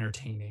very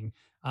entertaining.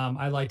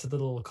 I liked the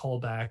little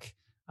callback.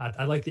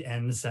 I liked the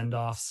end send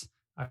offs.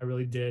 I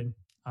really did.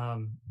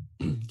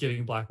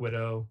 Getting Black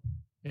Widow,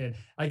 and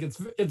like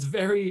it's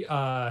very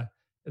our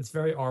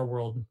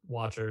world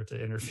watcher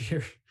to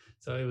interfere.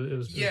 So it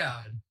was really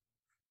good.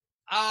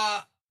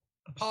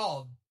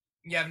 Paul,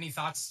 you have any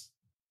thoughts?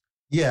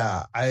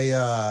 Yeah,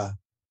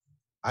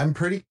 I'm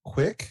pretty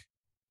quick,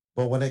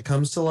 but when it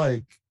comes to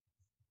like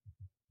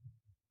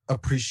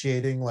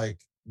appreciating like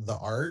the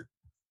art,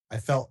 I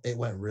felt it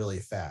went really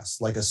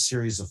fast, like a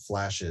series of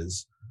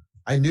flashes.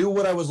 I knew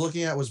what I was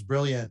looking at was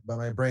brilliant, but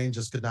my brain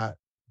just could not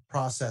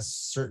process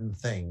certain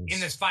things. In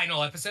this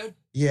final episode?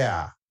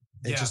 Yeah.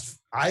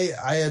 I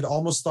had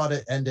almost thought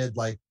it ended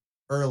like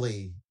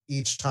early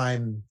each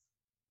time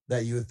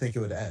that you would think it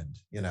would end,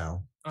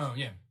 Oh,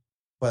 yeah.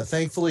 But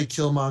thankfully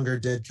Killmonger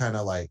did kind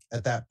of like,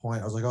 at that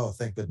point, I was like, oh,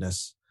 thank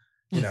goodness.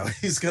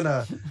 He's going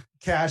to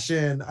cash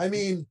in. I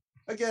mean,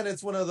 again,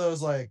 it's one of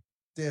those like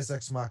Deus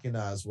Ex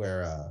Machinas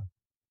where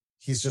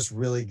he's just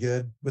really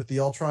good with the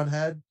Ultron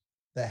head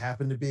that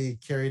happened to be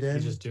carried in.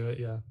 You just do it,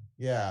 yeah.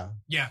 Yeah.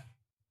 Yeah.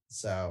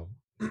 So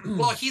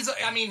well, he's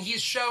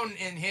shown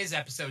in his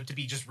episode to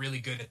be just really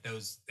good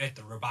at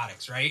the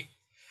robotics, right?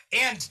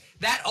 And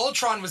that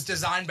Ultron was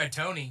designed by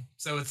Tony,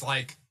 so it's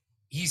like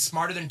he's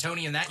smarter than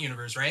Tony in that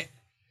universe, right?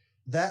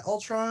 That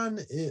Ultron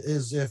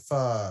is if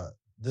the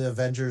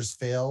Avengers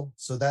failed.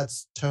 So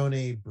that's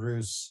Tony,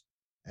 Bruce,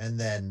 and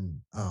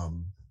then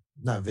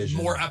not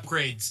Vision. More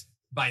upgrades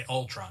by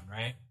Ultron,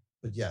 right?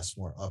 But yes,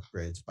 more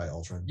upgrades by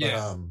Ultron.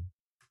 Yeah.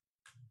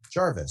 But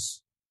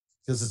Jarvis,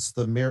 because it's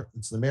the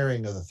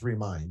marrying of the three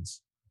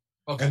minds.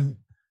 Okay.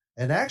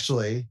 And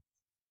actually,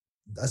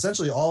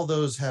 essentially all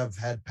those have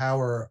had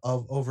power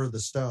over the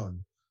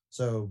stone.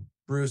 So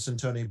Bruce and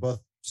Tony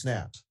both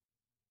snapped,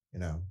 you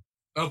know.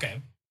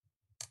 Okay.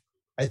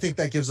 I think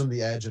that gives him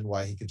the edge and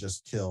why he could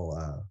just kill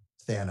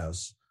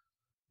Thanos,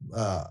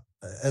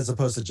 as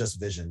opposed to just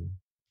Vision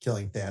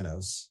killing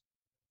Thanos.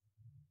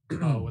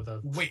 With a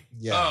Wait.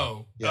 Yeah.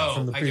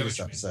 From the I get previous what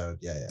you mean. episode.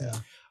 Yeah.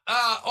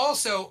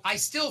 Also, I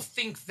still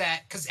think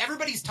that because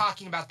everybody's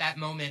talking about that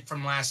moment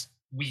from last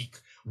week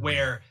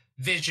where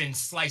Vision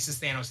slices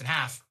Thanos in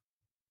half.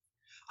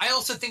 I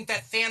also think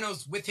that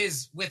Thanos with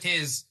his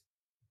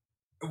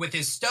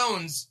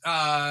stones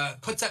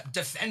puts up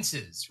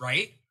defenses,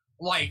 right?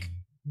 Like,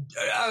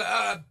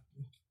 how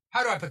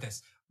do I put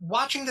this?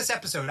 Watching this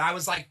episode, I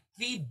was like,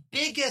 the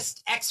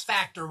biggest X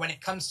factor when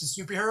it comes to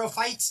superhero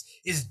fights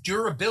is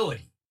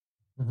durability.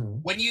 Mm-hmm.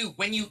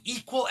 When you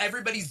equal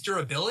everybody's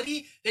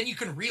durability, then you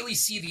can really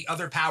see the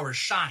other powers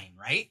shine,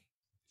 right?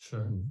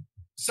 Sure.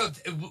 So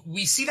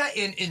we see that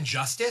in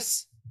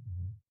Injustice,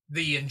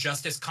 the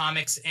Injustice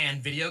comics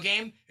and video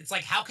game. It's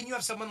like, how can you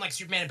have someone like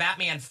Superman and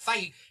Batman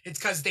fight? It's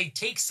because they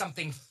take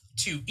something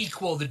to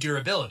equal the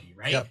durability,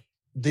 right? Yep.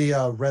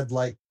 The red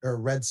light or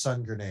red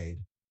sun grenade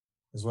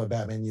is what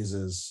Batman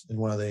uses in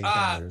one of the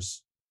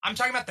encounters. I'm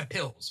talking about the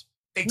pills.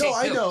 They No,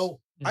 take pills.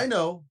 I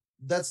know.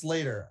 That's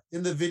later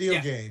in the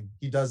video game.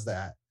 He does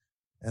that,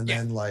 and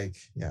then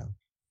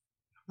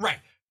right.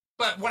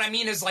 But what I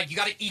mean is, like, you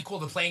got to equal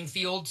the playing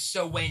field.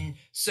 So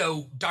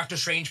Doctor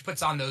Strange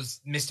puts on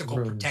those mystical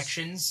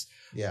protections,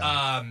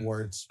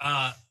 wards.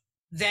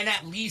 Then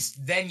at least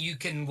you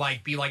can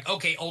like be like,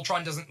 okay,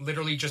 Ultron doesn't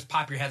literally just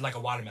pop your head like a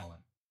watermelon.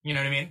 You know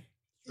what I mean?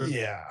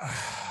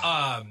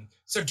 Yeah.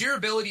 So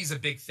durability is a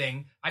big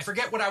thing. I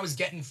forget what I was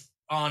getting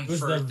on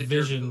for the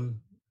Vision.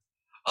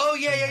 Oh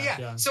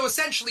yeah. So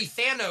essentially,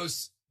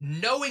 Thanos,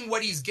 knowing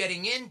what he's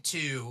getting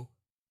into,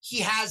 he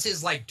has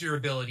his like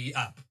durability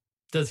up.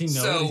 Does he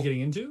know what he's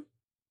getting into?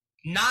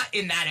 Not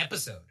in that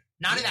episode.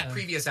 Not in that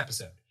previous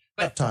episode.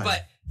 But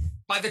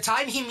by the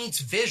time he meets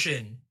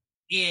Vision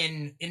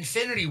in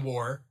Infinity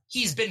War,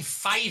 he's been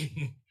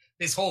fighting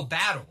this whole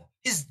battle.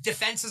 His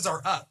defenses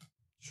are up.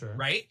 Sure.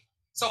 Right?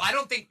 So I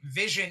don't think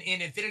Vision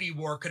in Infinity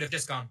War could have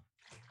just gone.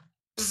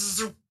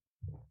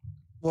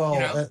 Well, you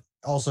know?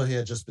 Also he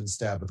had just been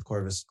stabbed with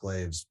Corvus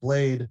Glaive's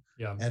blade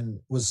and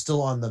was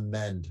still on the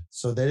mend.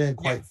 So they didn't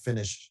quite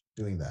finish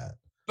doing that.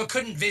 But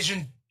couldn't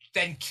Vision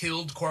then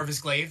killed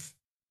Corvus Glaive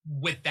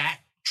with that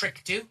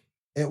trick too?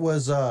 It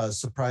was a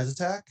surprise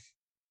attack.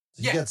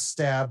 He gets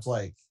stabbed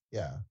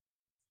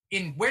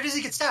In where does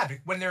he get stabbed?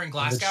 When they're in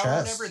Glasgow or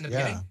whatever in the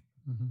beginning?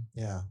 Mm-hmm.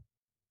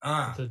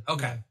 Yeah.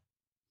 Okay.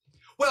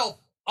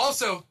 Well,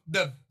 also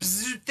the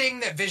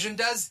thing that Vision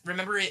does,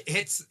 remember it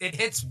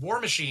hits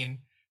War Machine,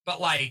 but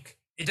like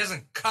it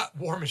doesn't cut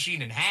War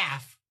Machine in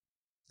half.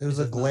 It was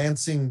a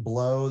glancing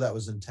blow that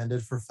was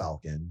intended for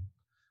Falcon.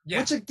 Yeah.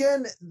 Which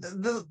again,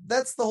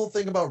 that's the whole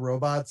thing about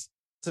robots.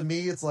 To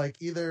me, it's like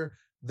either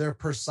they're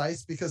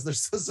precise because they're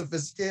so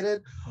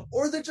sophisticated,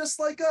 or they're just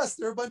like us.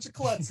 They're a bunch of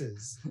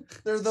klutzes.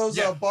 They're those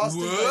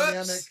Boston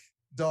Dynamic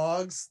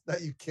dogs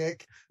that you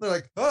kick. They're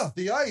like, oh,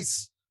 the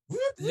ice.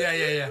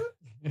 Yeah.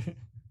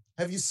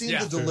 Have you seen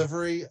the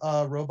delivery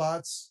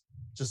robots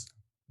just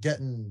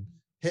getting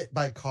hit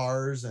by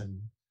cars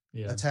and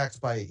attacked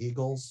by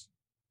eagles?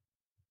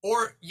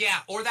 Or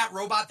that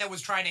robot that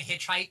was trying to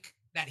hitchhike,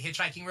 that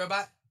hitchhiking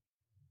robot.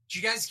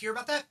 Did you guys hear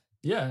about that?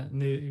 Yeah,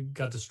 and they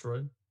got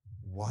destroyed.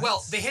 What?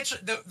 Well,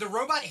 the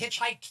robot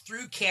hitchhiked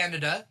through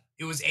Canada.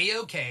 It was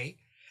A-OK.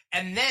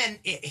 And then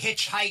it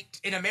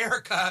hitchhiked in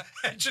America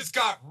and just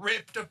got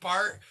ripped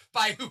apart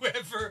by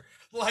whoever,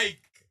 like,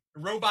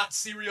 robot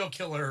serial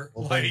killer,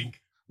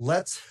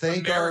 let's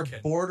thank American.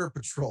 Our Border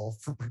Patrol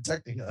for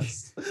protecting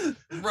us.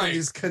 Right.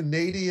 These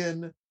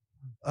Canadian,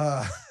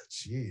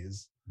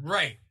 jeez.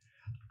 Right.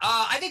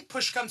 I think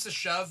push comes to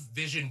shove,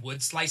 Vision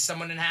would slice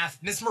someone in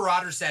half. Miss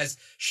Marauder says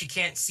she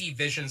can't see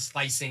Vision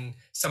slicing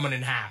someone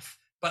in half.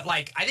 But,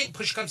 like, I think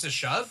push comes to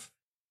shove,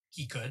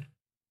 he could.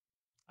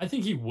 I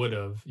think he would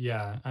have,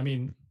 yeah. I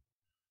mean,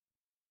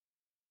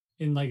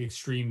 in, like,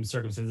 extreme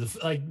circumstances.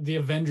 Like, the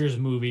Avengers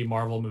movie,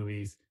 Marvel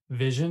movies,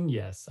 Vision,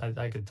 yes.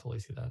 I could totally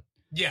see that.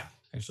 Yeah.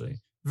 Actually.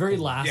 Very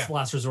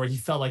last resort. He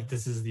felt like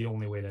this is the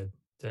only way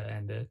to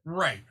end it.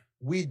 Right.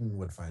 Whedon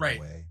would find a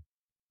way.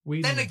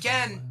 Then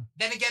again,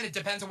 it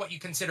depends on what you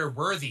consider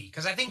worthy.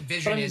 Because I think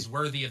Vision is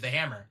worthy of the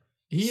hammer.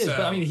 He is,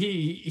 but I mean,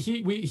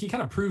 he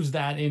kind of proves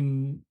that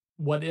in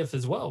What If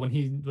as well, when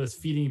he was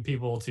feeding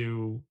people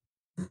to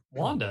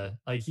Wanda.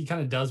 Like, he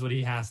kind of does what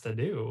he has to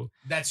do.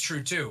 That's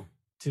true, too.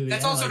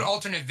 That's also an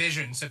alternate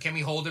vision, so can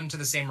we hold him to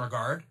the same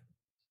regard?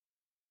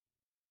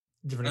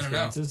 Different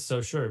experiences,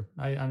 so sure.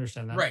 I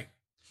understand that. Right.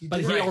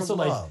 But he also,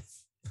 like,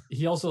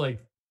 he also like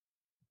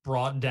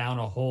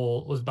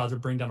was about to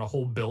bring down a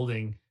whole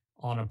building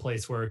on a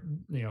place where,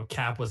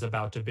 Cap was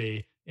about to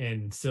be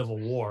in Civil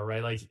War,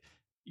 right? Like,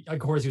 of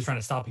course he was trying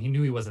to stop him. He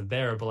knew he wasn't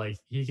there, but like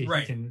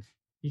Right.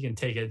 he can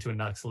take it to a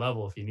next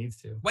level if he needs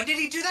to. When did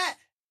he do that?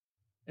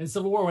 In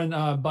Civil War, when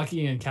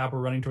Bucky and Cap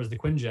were running towards the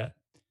Quinjet,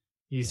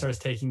 he starts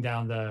taking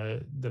down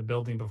the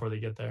building before they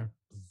get there.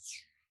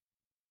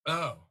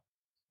 Oh.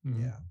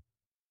 Mhm.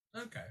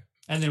 Yeah. Okay.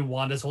 And then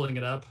Wanda's holding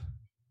it up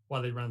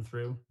while they run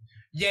through.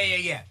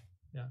 Yeah.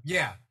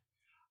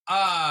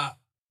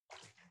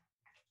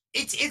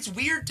 It's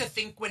weird to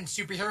think when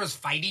superheroes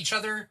fight each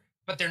other,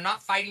 but they're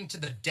not fighting to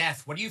the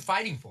death. What are you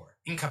fighting for?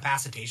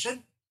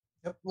 Incapacitation?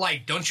 Yep.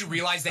 Like, don't you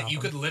realize that you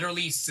could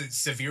literally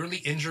severely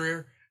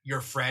injure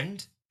your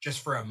friend just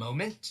for a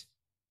moment?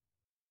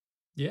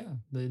 Yeah.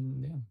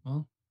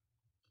 Well,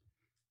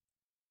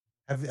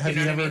 Have You you know what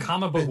I ever mean?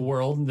 comic book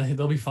world,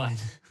 they'll be fine.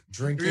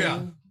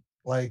 drinking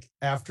like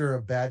after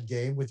a bad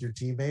game with your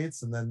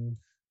teammates, and then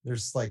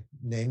there's like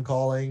name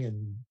calling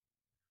and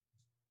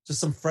just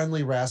some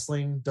friendly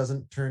wrestling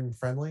doesn't turn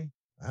friendly?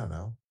 I don't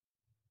know.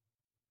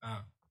 All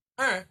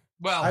right.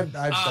 Well,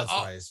 that's what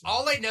I assume.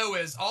 all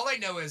I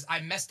know is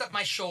I messed up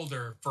my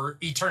shoulder for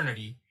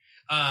eternity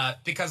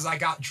because I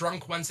got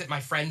drunk once at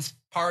my friend's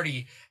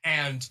party,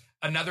 and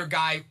another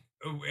guy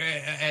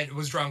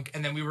was drunk,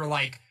 and then we were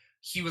like,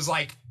 he was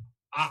like,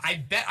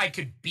 I bet I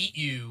could beat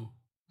you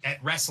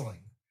at wrestling,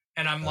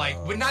 and I'm like,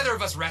 well, neither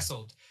of us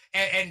wrestled,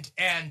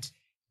 and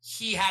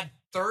he had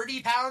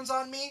 30 pounds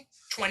on me,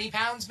 20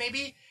 pounds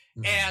maybe,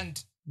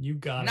 and you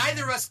got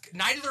neither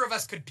of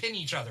us could pin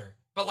each other.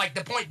 But like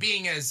the point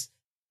being is,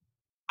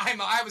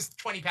 I was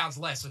 20 pounds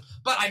less,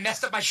 but I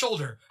messed up my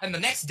shoulder, and the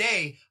next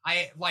day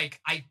I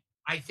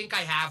think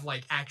I have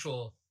like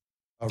actual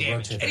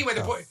damage. Anyway,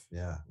 the point,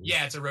 yeah,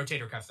 it's a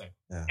rotator cuff thing,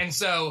 and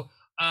so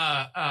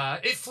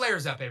it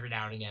flares up every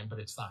now and again, but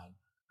it's fine.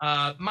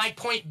 My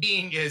point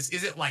being is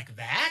it like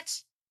that?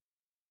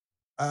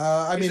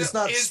 I mean, it's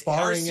not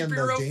sparring in the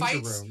danger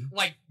fights, room.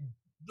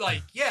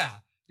 Like, yeah.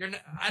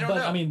 I don't know.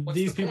 But I mean, What's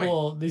these the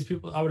point?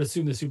 people, I would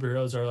assume the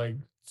superheroes are like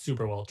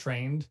super well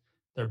trained.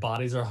 Their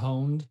bodies are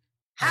honed.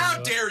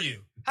 How dare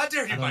you? How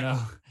dare you, Michael?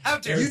 How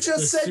dare You you?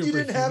 just said you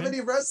didn't have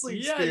any wrestling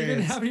experience. Yeah, you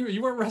didn't have any.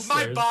 You weren't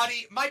wrestlers.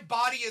 My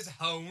body is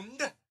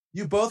honed.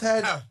 You both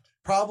had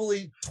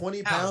probably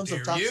 20 How pounds of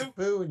dare toxic you?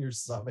 poo in your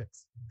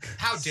stomachs.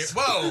 How dare?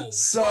 Whoa!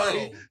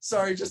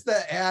 Sorry. Just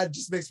that ad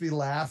just makes me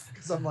laugh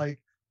because I'm like,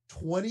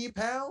 20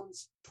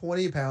 pounds?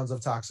 20 pounds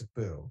of toxic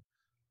poo.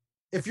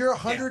 If you're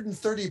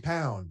 130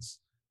 pounds,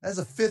 that's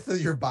a fifth of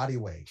your body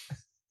weight.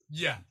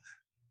 Yeah.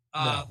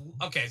 No.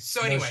 Okay.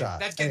 So No anyway, shot.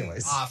 that's getting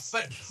Anyways. off.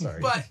 But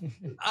Sorry. But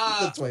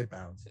The 20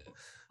 pounds.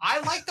 I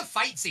like the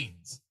fight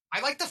scenes.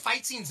 I like the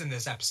fight scenes in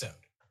this episode.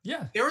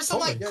 Yeah. There was some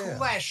Totally.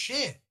 cool ass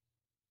shit.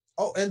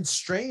 Oh, and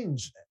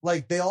strange.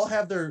 Like they all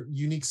have their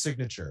unique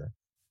signature.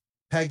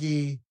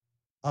 Peggy,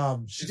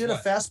 she did a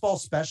fastball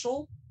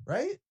special,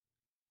 right?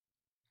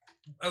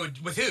 Oh,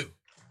 with who?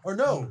 Or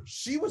no,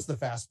 she was the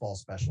fastball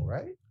special,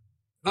 right?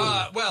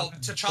 Well,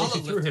 T'Challa she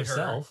threw lifted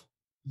herself. her.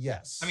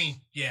 Yes. I mean,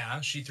 yeah,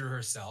 she threw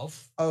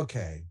herself.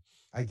 Okay.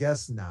 I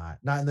guess not.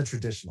 Not in the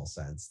traditional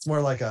sense. It's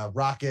more like a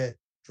rocket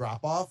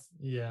drop off.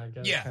 Yeah, I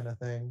guess. Yeah. Kind of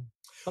thing.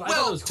 But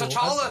Well, it was cool.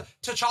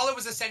 T'Challa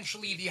was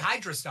essentially the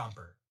Hydra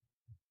Stomper.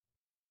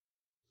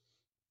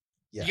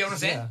 Yes. You know what I'm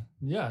saying?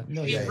 Yeah.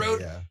 No,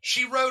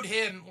 She rode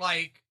him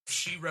like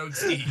she rode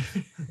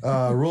Steve.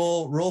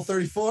 Rule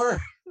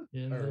 34.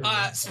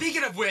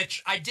 Speaking of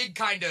which, I did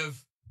kind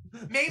of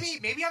maybe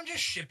I'm just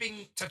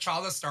shipping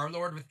T'Challa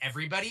Star-Lord with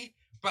everybody,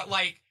 but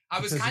like I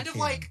was Because kind of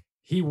like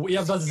I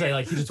was about to say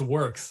like he just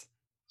works.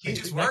 he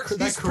just works.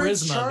 That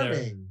Prince charisma there.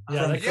 Charming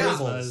Yeah, that from charisma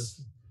Fables.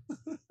 is.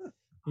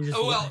 He just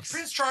Well, works.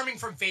 Prince Charming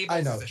from Fables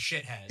I know. is a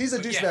shithead. He's a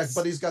but douchebag, yes,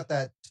 but he's got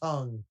that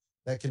tongue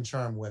that can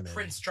charm women.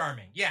 Prince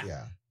Charming. Yeah.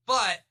 Yeah.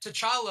 But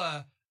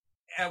T'Challa,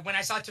 when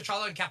I saw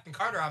T'Challa and Captain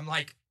Carter, I'm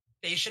like,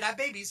 they should have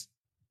babies.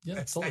 Yeah,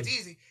 That's totally.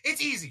 easy. It's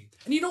easy.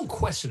 And you don't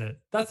question it.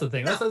 That's the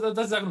thing. No.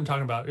 That's what I'm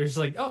talking about. You're just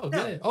like, oh,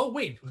 No. yeah. Oh,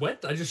 wait,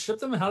 what? I just shipped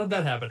them? How did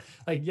that happen?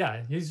 Like,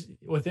 yeah, he's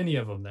with any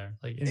of them there.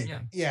 Like,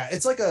 anything. Yeah,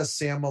 it's like a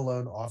Sam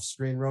Malone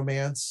off-screen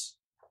romance,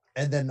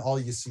 and then all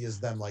you see is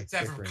them like. Is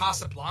that from bickering.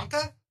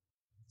 Casablanca?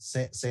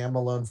 Sam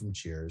Malone from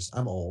Cheers.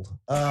 I'm old.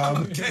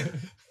 Okay.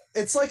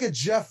 It's like a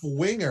Jeff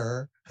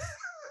Winger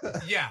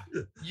Yeah.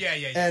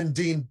 and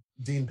Dean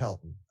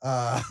Pelton.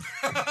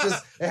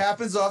 Just it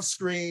happens off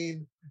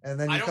screen, and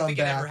then you I don't come think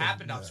it back ever and-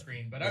 happened off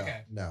screen, but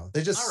okay. No,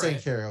 they just All sang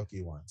right.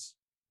 karaoke once.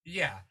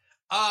 Yeah.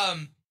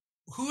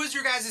 Who is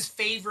your guys'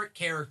 favorite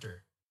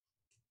character?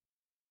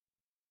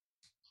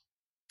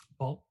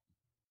 Paul?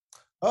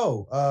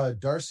 Oh,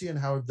 Darcy and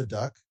Howard the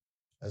Duck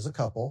as a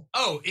couple.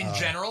 Oh, in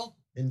general?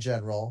 In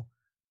general.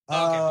 Okay,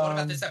 what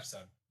about this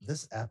episode?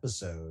 This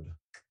episode,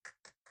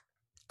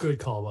 Good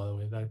call, by the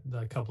way.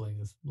 That coupling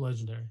is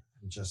legendary.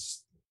 it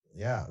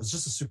was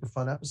just a super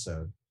fun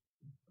episode.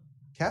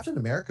 Captain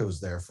America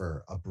was there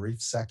for a brief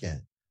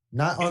second,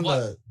 not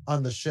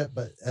on the ship,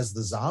 but as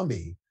the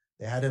zombie.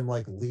 They had him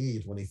like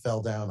lead when he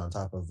fell down on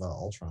top of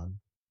Ultron.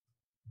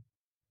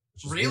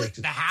 Really? weird.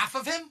 The half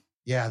of him?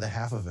 Yeah, the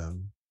half of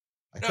him.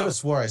 I No. could have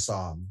swore I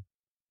saw him.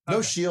 No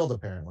Okay. shield,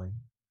 apparently.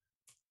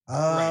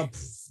 Right.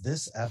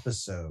 This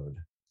episode,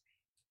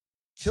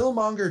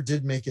 Killmonger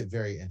did make it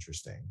very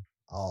interesting.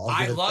 I'll give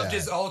I it loved that.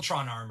 his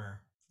Ultron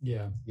armor.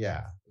 Yeah.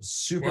 Yeah,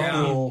 super Yeah.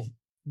 cool.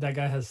 That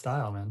guy has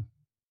style, man.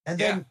 And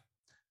then,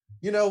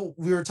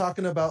 we were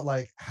talking about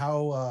like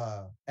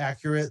how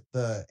accurate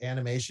the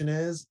animation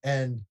is,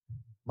 and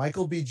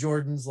Michael B.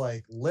 Jordan's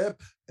like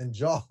lip and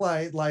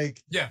jawline,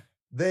 like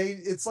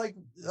it's like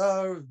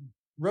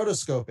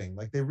rotoscoping,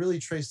 like they really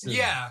traced it.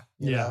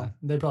 You know?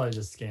 They probably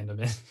just scanned him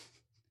in.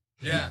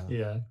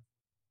 Yeah.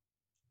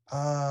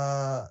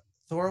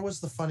 Thor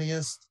was the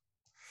funniest.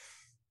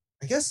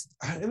 I guess,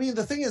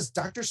 the thing is,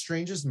 Doctor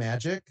Strange's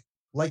magic,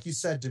 like you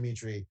said,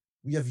 Dimithri,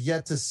 we have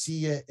yet to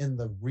see it in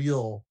the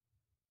real.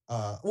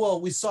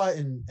 We saw it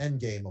in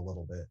Endgame a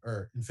little bit,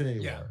 or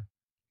Infinity War,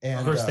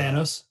 and versus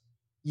Thanos.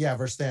 Yeah,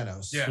 versus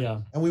Thanos.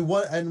 Yeah.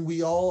 And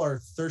we all are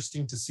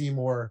thirsting to see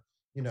more.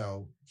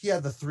 He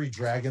had the 3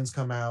 dragons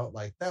come out,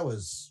 like that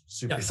was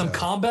super. Yeah, some dope.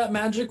 combat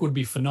magic would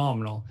be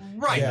phenomenal.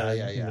 Right.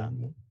 Yeah.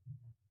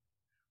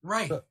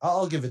 Right. So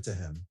I'll give it to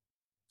him.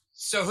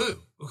 So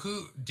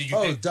who did you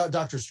pick?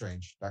 Doctor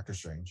Strange. Doctor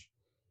Strange.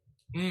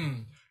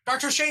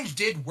 Doctor Strange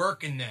did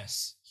work in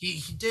this.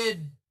 He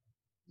did.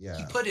 Yeah.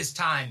 He put his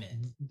time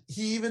in.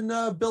 He even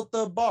built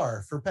the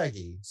bar for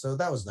Peggy, so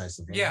that was nice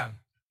of him. Yeah,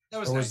 that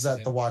was. Or nice was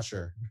that the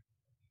Watcher?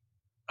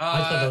 I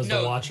thought that was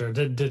the Watcher.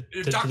 Did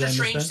Doctor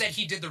Strange said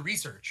he did the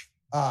research?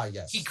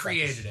 Yes. He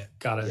created it.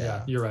 Got it.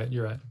 Yeah, you're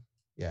right.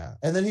 Yeah,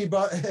 and then he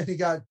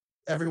got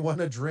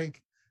everyone a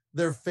drink,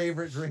 their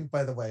favorite drink,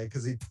 by the way,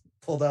 because he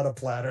pulled out a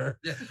platter.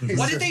 Yeah.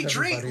 What did they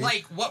drink? Everybody.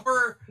 Like, what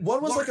were...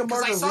 One was like a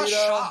margarita. I saw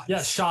shots.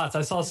 Yeah, shots.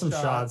 I saw some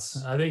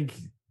shots. I think...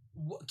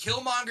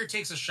 Killmonger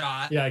takes a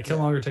shot. Yeah,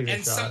 Killmonger takes a shot.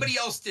 And somebody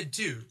else did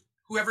too.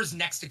 Whoever's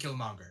next to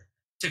Killmonger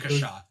took a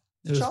shot.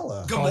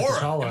 T'Challa.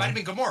 Gamora. It might have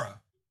been Gamora.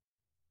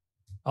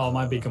 Oh, it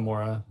might be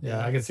Gamora.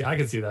 Yeah, I can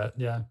see that.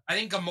 Yeah. I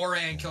think Gamora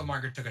and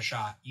Killmonger took a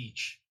shot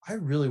each. I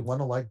really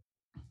want to like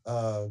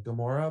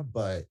Gamora,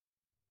 but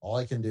all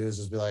I can do is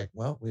just be like,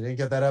 well, we didn't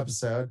get that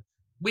episode.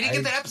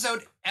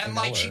 And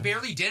like she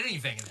barely did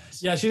anything in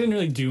this. Yeah, she didn't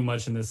really do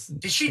much in this.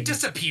 Did she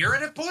disappear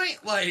at a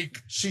point?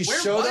 Like, she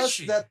where showed was us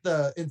she? that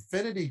the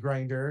Infinity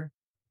Grinder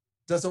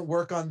doesn't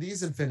work on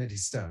these Infinity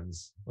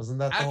Stones. Wasn't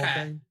that the whole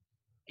thing?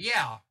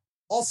 Yeah.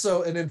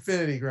 Also, an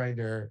Infinity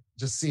Grinder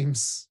just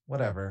seems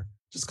whatever.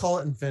 Just call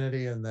it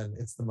Infinity, and then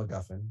it's the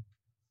MacGuffin.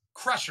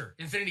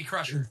 Infinity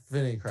Crusher.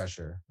 Infinity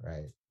Crusher,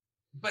 right.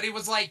 But it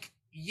was like,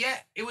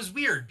 it was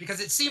weird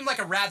because it seemed like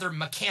a rather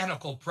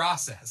mechanical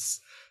process.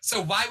 So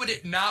why would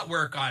it not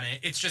work on it?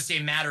 It's just a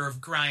matter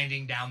of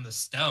grinding down the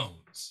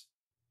stones.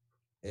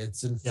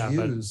 It's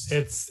infused. Yeah,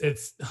 but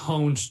it's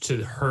honed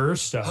to her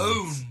stones.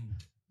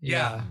 Honed.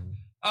 Yeah.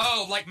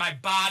 Oh, like my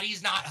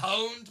body's not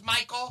honed,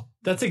 Michael?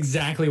 That's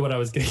exactly what I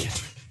was getting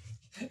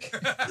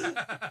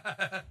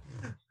at.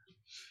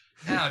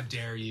 How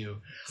dare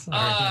you?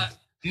 Sorry.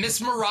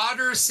 Miss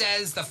Marauder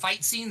says the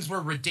fight scenes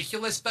were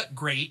ridiculous but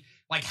great.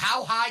 Like,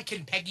 how high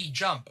can Peggy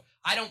jump?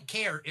 I don't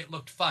care. It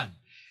looked fun.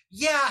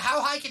 Yeah,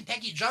 how high can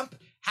Peggy jump?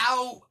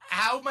 How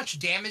much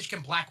damage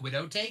can Black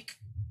Widow take?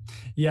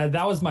 Yeah,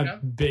 that was my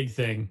big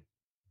thing.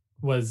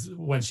 Was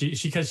when she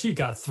because she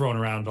got thrown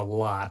around a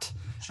lot.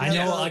 I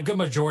know a good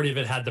majority of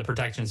it had the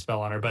protection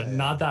spell on her, but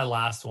not that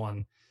last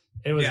one.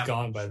 It was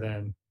gone by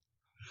then.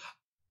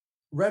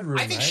 Red Room.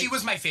 I think she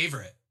was my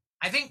favorite.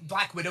 I think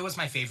Black Widow was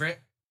my favorite.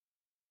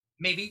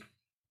 Maybe.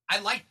 I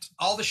liked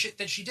all the shit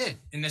that she did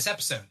in this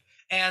episode.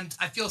 And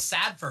I feel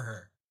sad for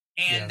her.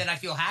 And then I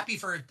feel happy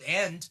for her at the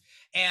end.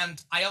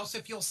 And I also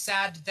feel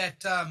sad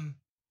that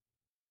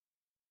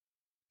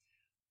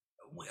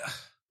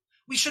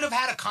we should have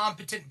had a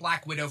competent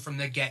Black Widow from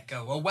the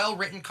get-go. A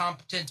well-written,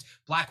 competent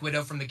Black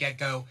Widow from the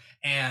get-go.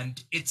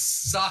 And it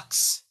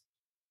sucks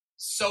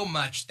so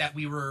much that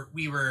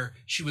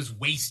she was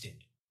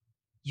wasted.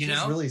 She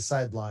was really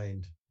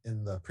sidelined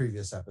in the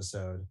previous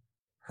episode.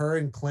 Her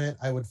and Clint,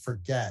 I would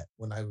forget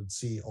when I would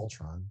see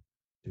Ultron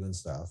doing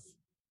stuff.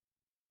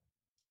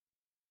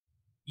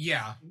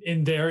 Yeah.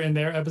 In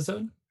their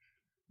episode?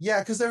 Yeah,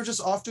 because they were just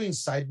off doing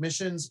side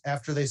missions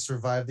after they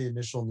survived the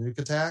initial nuke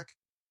attack.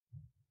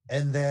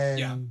 And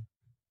then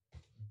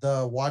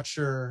the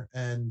Watcher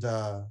and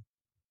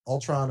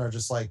Ultron are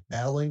just like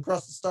battling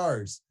across the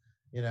stars,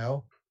 you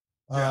know?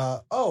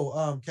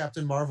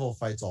 Captain Marvel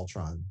fights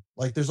Ultron.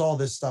 Like there's all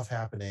this stuff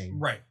happening.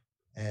 Right.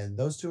 And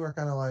those two are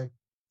kind of like,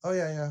 oh,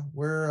 yeah.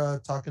 We're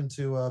talking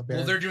to Baron.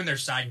 Well, they're doing their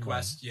side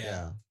quest.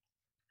 Yeah.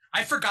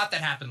 I forgot that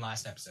happened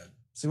last episode.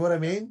 See what I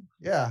mean?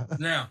 Yeah.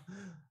 Yeah.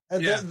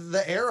 And then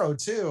the arrow,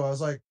 too. I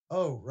was like,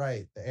 oh,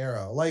 right. The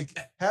arrow. Like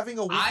having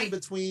a week in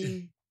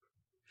between.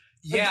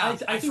 Yeah.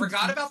 I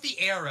forgot about the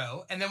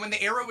arrow. And then when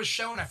the arrow was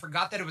shown, I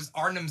forgot that it was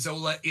Arnim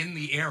Zola in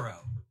the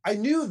arrow. I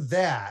knew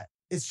that.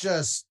 It's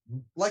just,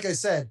 like I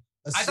said,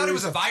 I thought it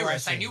was a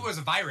virus. I knew it was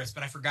a virus,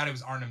 but I forgot it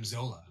was Arnim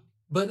Zola.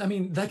 But I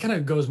mean, that kind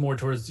of goes more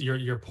towards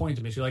your point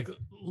to me. Like,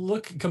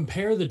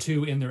 compare the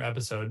two in their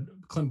episode,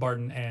 Clint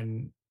Barton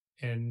and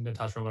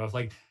Natasha Romanoff.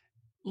 Like,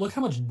 look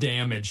how much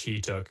damage he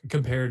took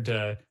compared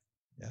to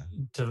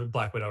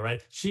Black Widow,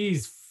 right?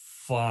 She's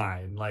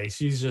fine. Like,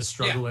 she's just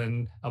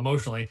struggling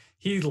emotionally.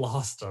 He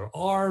lost her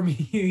arm.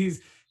 He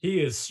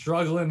is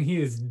struggling.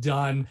 He is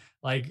done.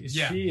 Like,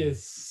 she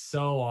is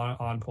so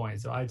on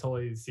point. So I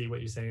totally see what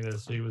you're saying. That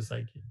she was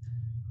like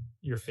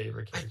your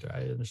favorite character.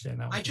 I understand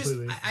that one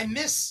completely. I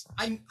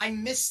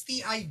miss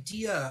the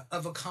idea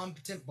of a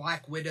competent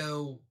Black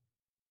Widow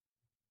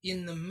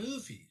in the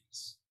movies.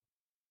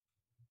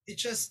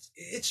 It's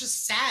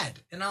just sad,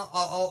 and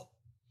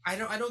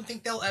I don't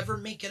think they'll ever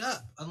make it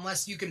up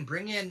unless you can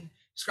bring in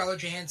Scarlett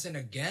Johansson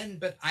again,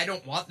 but I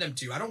don't want them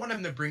to. I don't want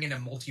them to bring in a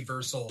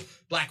multiversal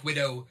Black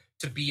Widow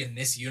to be in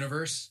this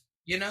universe,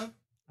 you know?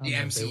 The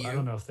MCU. I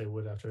don't know if they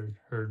would after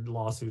her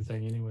lawsuit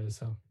thing anyway,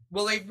 so.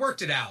 Well, they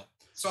worked it out.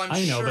 So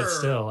I know, but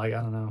still, like,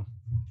 I don't know.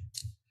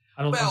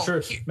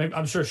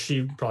 I'm sure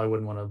she probably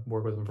wouldn't want to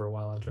work with him for a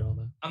while after all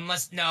that.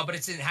 But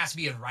it has to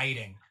be in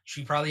writing.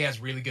 She probably has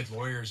really good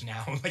lawyers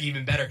now, like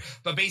even better.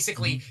 But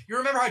basically, you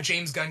remember how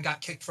James Gunn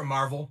got kicked from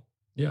Marvel?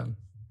 Yeah.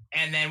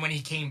 And then when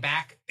he came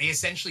back, they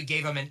essentially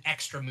gave him an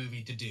extra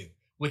movie to do,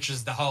 which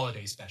is the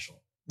holiday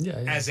special. Yeah.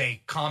 As a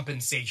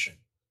compensation.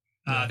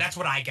 That's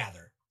what I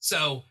gather.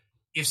 So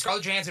if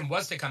Scarlett Johansson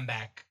was to come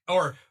back,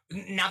 or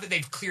now that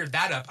they've cleared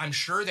that up, I'm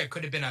sure there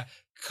could have been a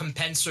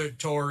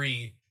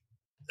compensatory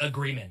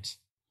agreement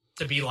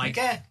to be like,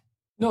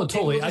 No,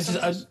 totally.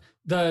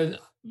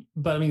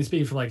 But I mean,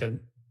 speaking from like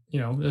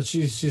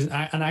she's an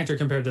actor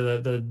compared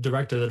to the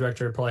director. The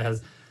director probably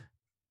has,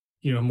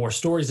 more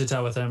stories to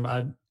tell with him.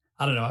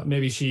 I don't know.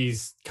 Maybe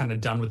she's kind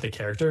of done with the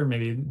character.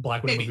 Maybe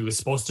Black Widow movie was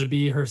supposed to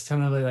be her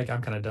kind of like,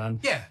 I'm kind of done.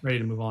 Yeah. Ready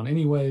to move on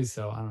anyway.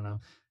 So I don't know.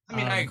 I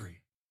mean, I agree.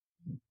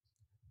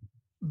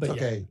 But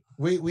okay.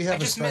 We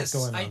have a strike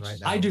going on right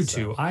now. I do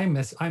too. I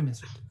miss it.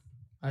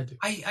 I do.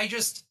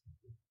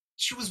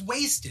 She was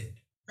wasted,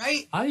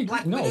 right? I agree.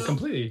 No,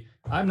 completely.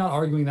 I'm not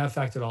arguing that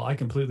fact at all. I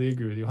completely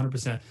agree with you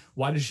 100%.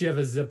 Why does she have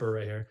a zipper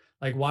right here?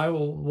 Like,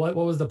 what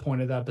was the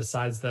point of that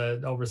besides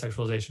the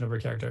over-sexualization of her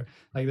character?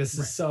 Like, this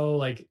is so,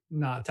 like,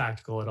 not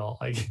tactical at all.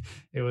 Like,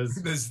 it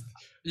was...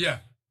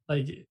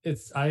 Like,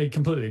 I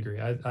completely agree.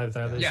 I thought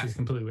that she's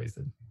completely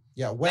wasted.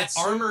 Yeah,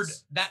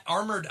 that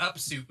armored up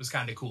suit was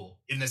kind of cool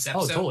in this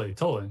episode. Oh,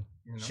 totally.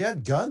 She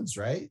had guns,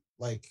 right?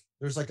 Like,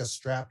 there's like a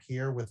strap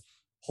here with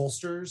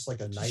holsters,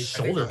 like a knife,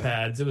 shoulder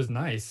pads. It was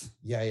nice.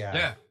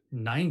 Yeah.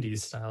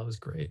 90s style was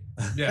great.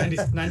 Yeah.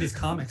 90s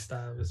comic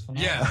style was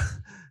phenomenal. Yeah.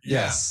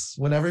 Yes.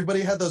 When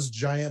everybody had those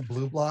giant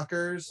blue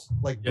blockers,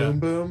 like Boom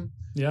Boom.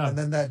 Yeah. And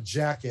then that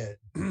jacket.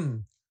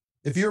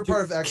 If you're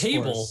part of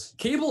X-Force.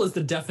 Cable is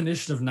the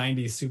definition of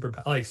 90s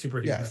superheroes.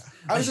 Yeah.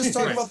 I was just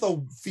talking about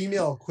the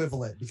female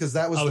equivalent because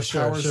that was the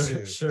power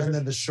suit and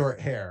then the short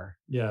hair.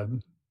 Yeah.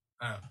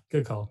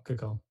 Good call.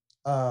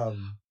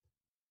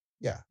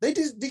 Yeah. They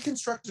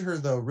deconstructed her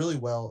though really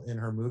well in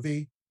her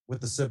movie with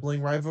the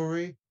sibling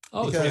rivalry.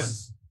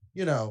 Because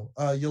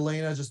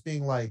Yelena just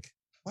being like,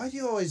 why do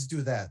you always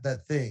do that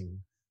thing?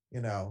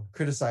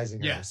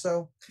 Criticizing her.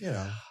 So,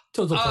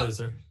 Total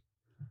pleasure.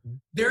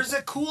 There's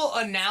a cool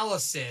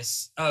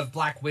analysis of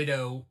Black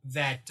Widow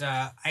that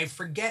I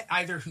forget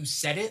either who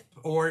said it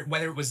or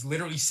whether it was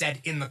literally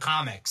said in the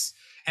comics.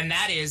 And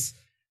that is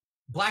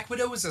Black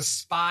Widow is a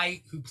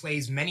spy who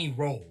plays many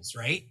roles,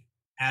 right?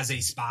 As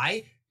a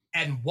spy.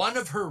 And one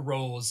of her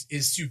roles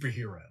is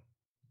superhero.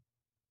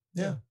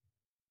 Yeah.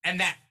 And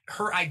that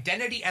her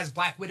identity as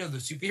Black Widow, the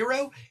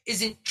superhero,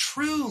 isn't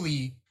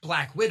truly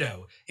Black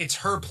Widow. It's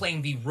her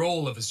playing the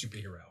role of a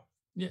superhero.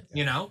 Yeah.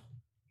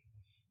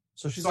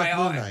 So she's like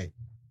Moon Knight.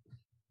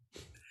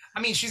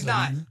 I mean, she's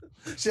not.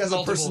 She has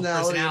a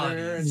personality in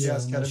her, and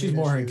she's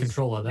more in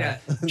control of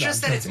that. Yeah.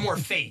 Just that it's more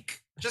fake.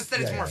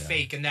 It's more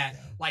fake, and that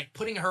like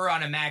putting her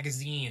on a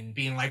magazine,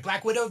 being like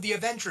Black Widow of the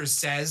Avengers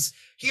says,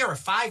 "Here are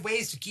 5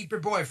 ways to keep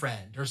your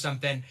boyfriend" or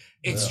something.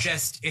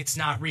 It's it's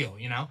not real,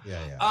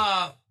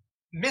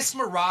 Miss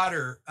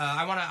Marauder,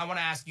 I want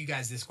to ask you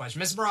guys this question.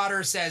 Miss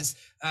Marauder says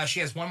she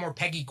has one more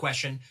Peggy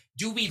question.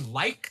 Do we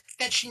like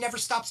that she never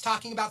stops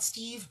talking about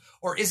Steve,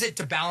 or is it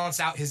to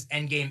balance out his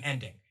endgame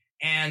ending?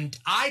 And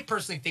I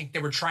personally think they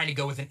were trying to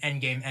go with an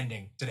endgame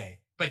ending today,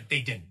 but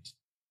they didn't.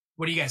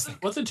 What do you guys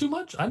think? Was it too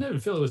much? I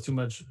didn't feel it was too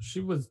much. She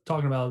was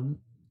talking about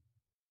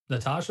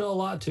Natasha a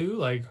lot too,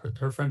 like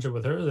her friendship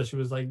with her that she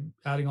was like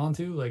adding on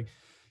to. Like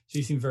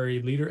she seemed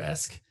very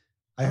leader-esque.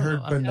 I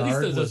heard Bernard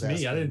at least was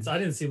me. asking. I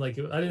didn't seem like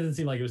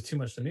it was too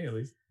much to me, at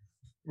least.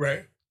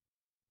 Right.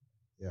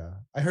 Yeah.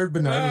 I heard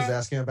Bernard was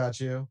asking about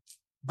you.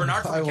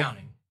 Bernard from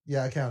accounting.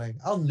 Yeah, accounting.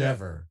 I'll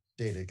never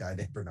date a guy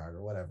named Bernard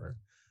or whatever.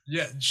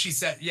 Yeah, she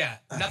said,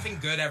 nothing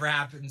good ever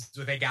happens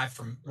with a guy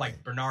from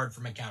like Bernard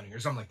from accounting or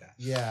something like that.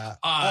 Yeah.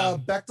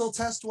 Bechdel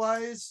test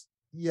wise,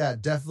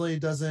 definitely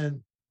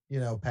doesn't,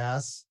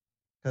 pass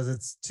because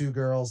it's two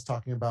girls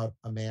talking about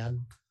a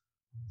man.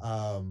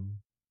 But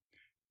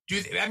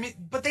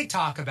they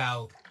talk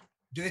about.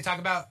 Do they talk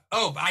about?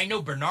 Oh, I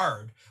know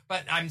Bernard,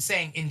 but I'm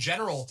saying in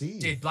general, Steve.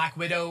 Did Black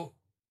Widow?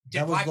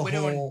 Did Black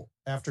Widow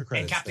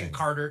and Captain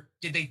Carter?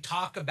 Did they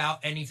talk about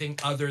anything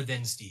other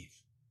than Steve?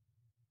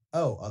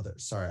 Oh,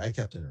 others. Sorry, I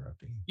kept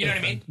interrupting. You know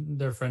what I mean?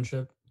 Their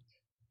friendship,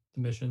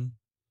 the mission.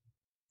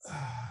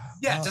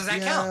 Yeah, does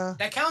that count?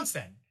 That counts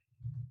then.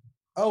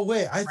 Oh,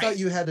 wait, I thought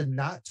you had to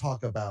not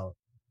talk about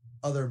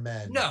other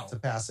men to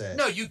pass it.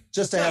 No, you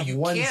just to have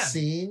one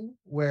scene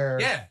where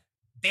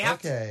they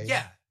have to,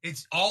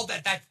 it's all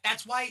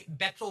that's why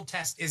Bechdel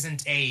test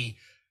isn't a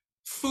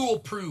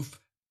foolproof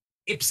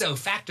ipso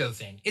facto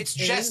thing. It's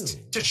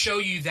just to show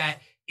you that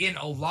in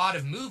a lot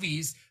of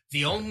movies,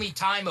 the only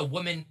time a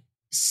woman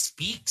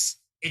speaks,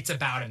 it's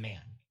about a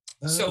man.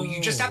 So you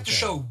just have to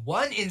show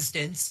one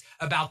instance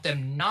about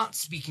them not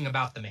speaking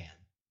about the man,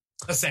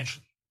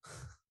 essentially.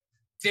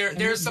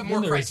 There's some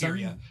more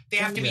criteria. They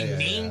have to be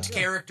named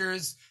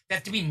characters. They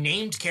have to be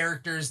named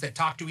characters that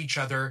talk to each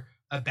other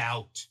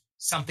about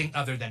something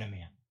other than a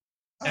man.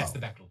 That's the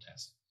Bechdel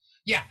test.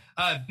 Yeah.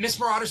 Miss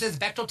Marauder says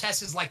Bechdel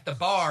test is like the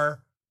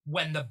bar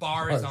when the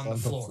bar is on the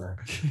floor.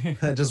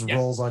 It just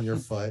rolls on your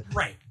foot.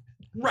 Right.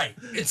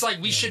 It's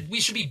like we should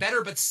be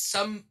better, but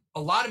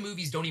a lot of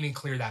movies don't even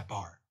clear that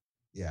bar.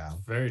 Yeah.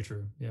 Very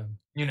true. Yeah.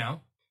 You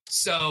know?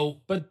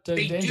 So, but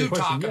they do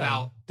talk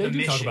about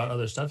talk about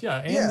other stuff,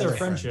 and their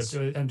friendship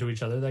to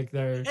each other, like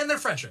their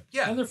friendship,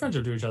 and their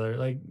friendship to each other.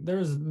 Like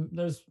there's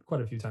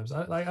quite a few times.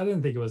 I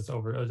didn't think it was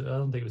over. I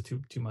don't think it was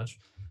too much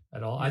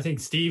at all. I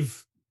think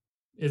Steve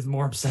is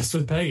more obsessed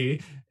with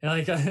Peggy,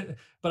 and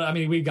but I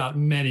mean, we got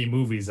many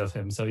movies of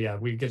him, so yeah,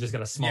 we just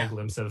got a small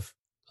glimpse of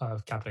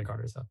Captain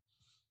Carter. So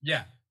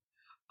yeah.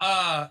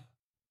 I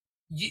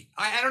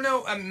don't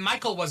know.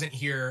 Michael wasn't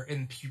here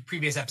in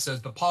previous episodes,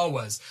 but Paul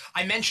was.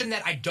 I mentioned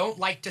that I don't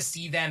like to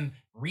see them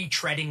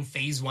retreading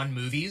Phase 1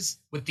 movies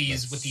with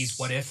these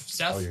what if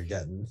stuff. All you're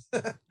getting.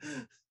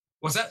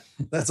 What's that?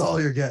 That's all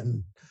you're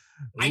getting.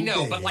 I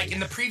know, but like in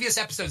the previous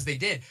episodes they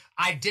did.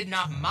 I did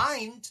not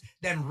mind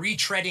them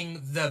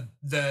retreading the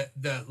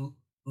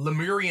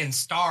Lemurian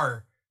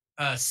star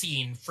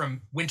scene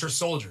from Winter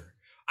Soldier.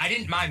 I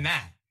didn't mind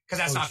that because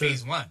that's not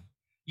Phase 1.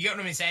 You get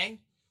what I'm saying?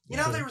 You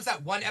know, there was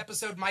that one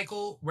episode,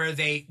 Michael, where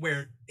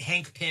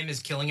Hank Pym is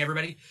killing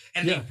everybody,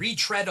 and they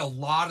retread a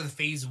lot of the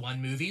Phase 1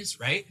 movies,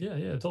 right? Yeah,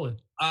 totally.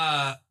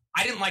 I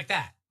didn't like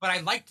that, but I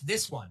liked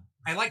this one.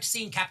 I liked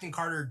seeing Captain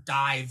Carter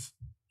dive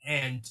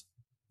and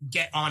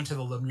get onto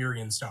the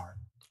Lemurian star.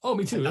 Oh,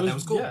 me too. That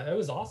was cool. Yeah, it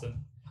was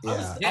awesome.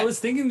 Yeah. I was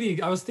thinking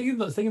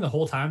the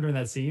whole time during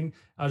that scene.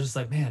 I was just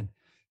like, man,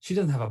 she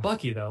doesn't have a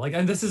Bucky though. Like,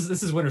 and this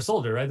is Winter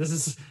Soldier, right?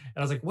 And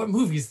I was like, what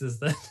movie is this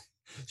then?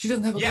 She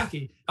doesn't have a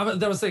Bucky. I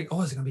was like,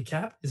 oh, is it gonna be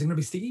Cap? Is it gonna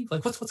be Steve?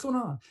 Like, what's going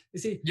on?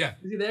 Is he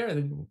there?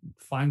 And then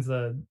finds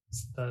the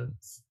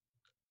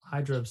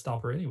Hydra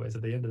stopper anyways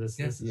at the end of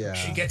this. Yeah.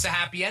 She gets a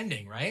happy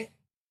ending, right?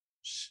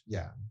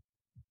 Yeah.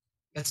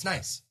 That's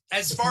nice.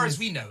 As far as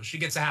we know, she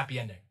gets a happy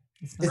ending.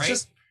 It's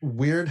just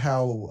weird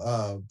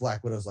how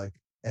Black Widow's like,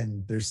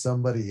 and there's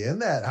somebody in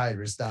that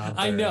Hydra stomper.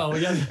 I know,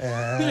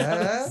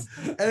 yeah.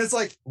 And it's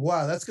like,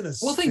 wow, that's gonna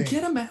well, then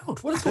get him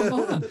out. What is going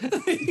on?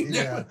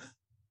 Yeah.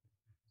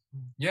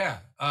 Yeah.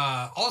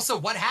 Also,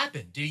 what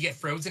happened? Did he get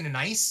frozen in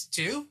ice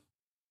too?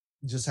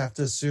 You just have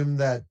to assume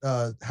that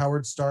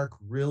Howard Stark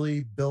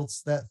really built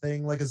that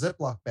thing like a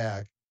Ziploc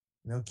bag.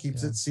 You know,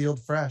 keeps it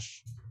sealed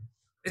fresh.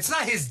 It's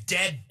not his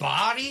dead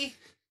body.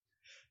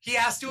 He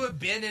has to have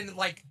been in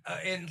on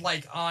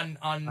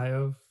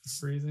Cryo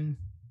freezing.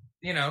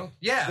 You know,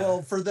 yeah.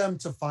 Well, for them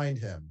to find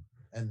him,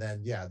 and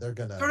then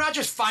they're not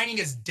just finding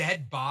his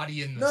dead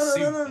body in the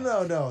suit.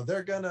 No.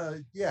 They're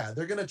gonna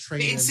train.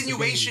 The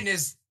insinuation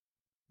is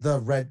the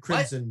Red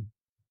Crimson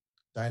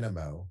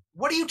Dynamo.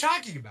 What are you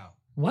talking about?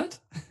 What?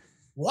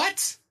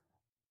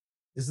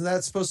 Isn't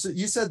that supposed to?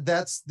 You said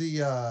that's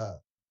the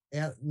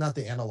not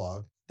the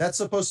analog. That's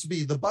supposed to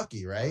be the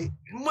Bucky, right?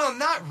 Well,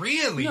 not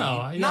really.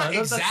 No, not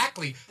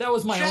exactly. That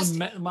was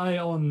my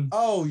own.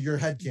 Oh, your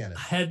headcanon.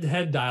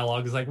 Head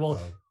dialogue is like, well,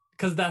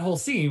 because that whole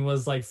scene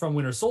was like from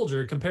Winter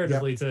Soldier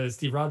comparatively to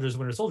Steve Rogers'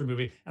 Winter Soldier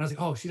movie, and I was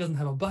like, oh, she doesn't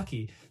have a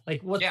Bucky.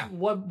 Like, what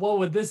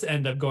would this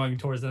end up going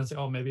towards? And I was like,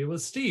 oh, maybe it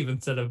was Steve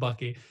instead of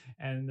Bucky.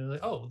 And they're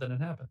like, oh, then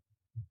it happened.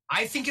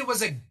 I think it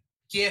was a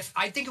gift.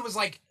 I think it was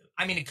like,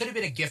 I mean, it could have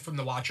been a gift from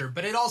the Watcher,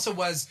 but it also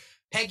was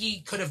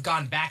Peggy could have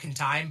gone back in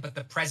time, but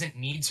the present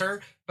needs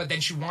her. But then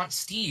she wants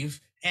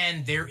Steve,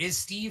 and there is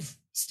Steve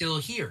still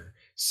here.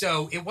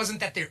 So it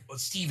wasn't that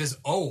Steve is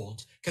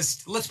old,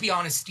 because let's be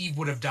honest, Steve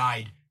would have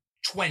died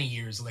 20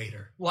 years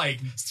later. Like,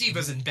 Steve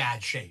is in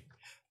bad shape.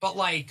 But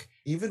like,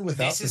 even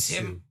without this is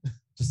him,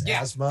 just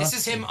asthma. This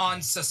is him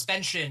on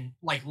suspension,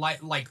 like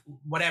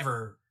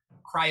whatever,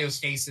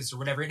 cryostasis or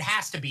whatever it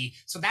has to be.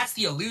 So that's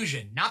the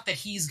illusion. Not that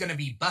he's going to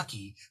be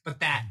Bucky, but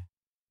that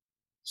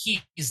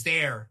he's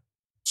there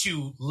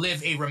to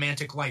live a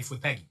romantic life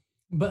with Peggy.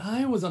 But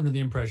I was under the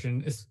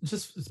impression, it's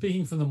just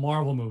speaking from the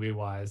Marvel movie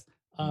wise,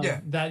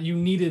 that you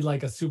needed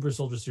like a super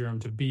soldier serum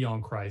to be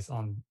on Christ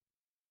on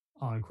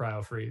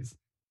cryo freeze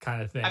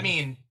kind of thing. I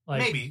mean,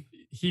 like, maybe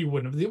he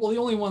wouldn't have. Well,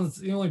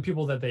 the only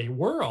people that they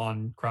were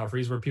on cryo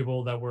freeze were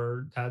people that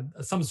had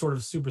some sort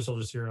of super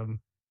soldier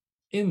serum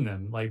in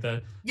them, like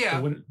the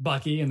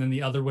Bucky and then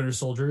the other Winter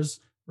Soldiers,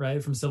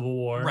 right, from Civil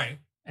War, right.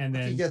 And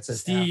He then gets it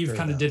Steve after,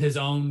 kind of though. did his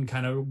own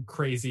kind of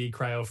crazy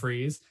cryo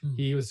freeze.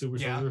 He was super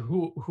Yeah. soldier.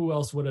 Who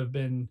else would have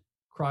been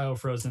cryo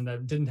frozen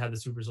that didn't have the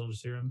super soldier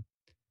serum?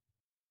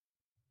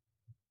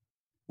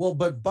 Well,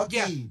 but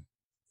Bucky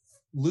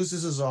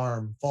loses his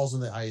arm, falls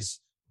in the ice,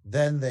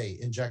 then they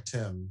inject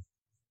him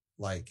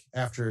like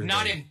after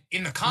Not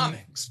in the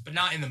comics, but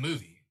not in the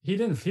movie. He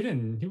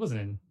wasn't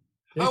in.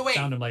 They Oh, wait.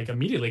 found him like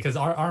immediately because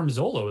our arm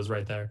Zolo was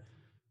right there.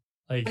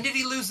 Like When did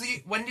he lose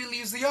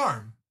the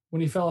arm?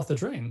 when he fell off the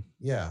train.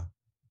 Yeah.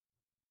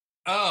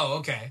 Oh,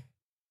 okay.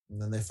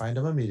 And then they find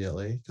him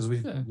immediately because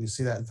we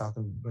see that in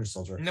Falcon Winter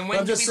Soldier. And then But when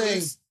I'm did just we saying,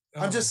 lose?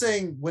 Oh. I'm just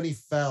saying when he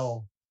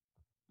fell,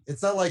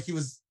 it's not like he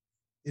was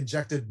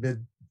injected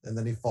mid and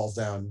then he falls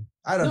down.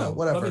 I don't know.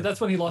 Whatever. I mean,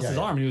 that's when he lost his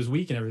Yeah. arm. He was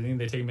weak and everything.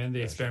 They take him in.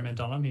 They experiment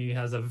on him. He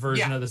has a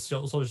version of the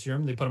soldier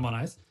serum. They put him on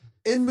ice.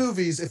 In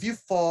movies, if you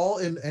fall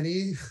in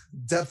any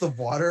depth of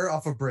water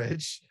off a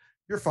bridge,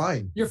 you're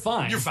fine. You're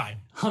fine. You're fine.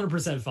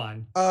 100%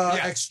 fine.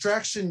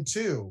 Extraction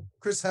 2.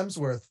 Chris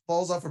Hemsworth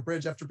falls off a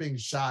bridge after being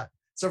shot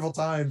several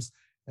times,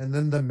 and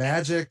then the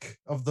magic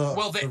of the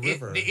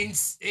river.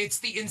 It's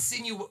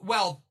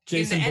the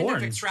Jason in the Bourne.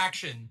 end of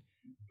Extraction,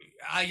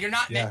 you're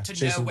not meant to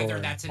Jason know whether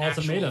Bourne. that's an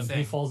Ultimatum. actual thing.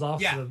 He falls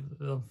off Yeah.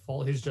 the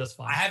fall. He's just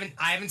fine.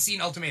 I haven't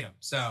seen Ultimatum,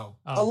 so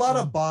A lot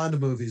of Bond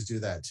movies do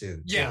that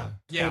too. yeah.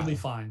 Totally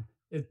fine.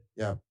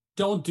 Yeah.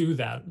 Don't do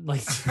that.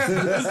 Like,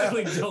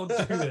 basically, don't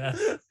do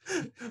that.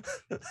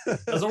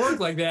 Doesn't work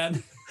like that.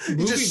 You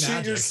Movie just shoot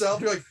magic.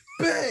 yourself. You're like,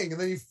 bang, and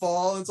then you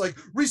fall. And it's like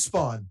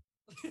respawn.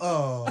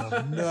 Oh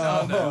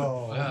no!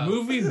 no.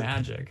 Movie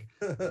magic.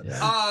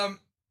 Yeah.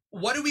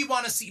 What do we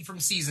want to see from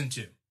season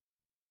 2?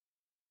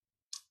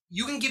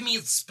 You can give me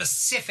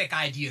specific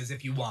ideas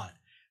if you want,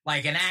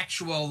 like an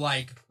actual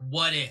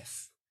what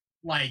if,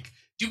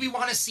 do we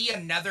want to see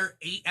another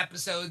 8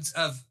 episodes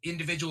of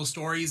individual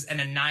stories and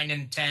a 9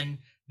 and 10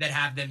 that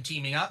have them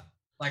teaming up?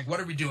 What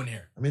are we doing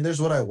here? I mean, there's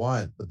what I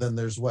want, but then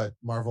there's what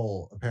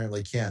Marvel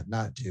apparently can't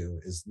not do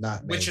is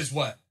not make Which is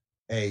what?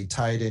 a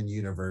tied-in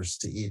universe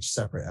to each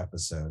separate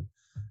episode.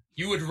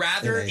 You would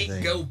rather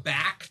Anything. it go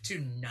back to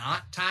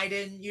not tied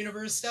in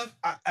universe stuff?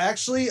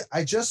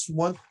 I just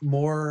want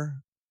more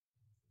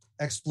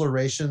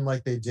exploration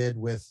like they did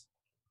with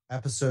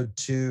episode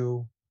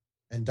 2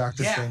 and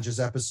Doctor Strange's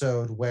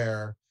episode,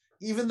 where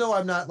even though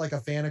I'm not a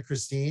fan of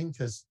Christine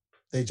because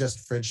they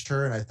just fridged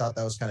her and I thought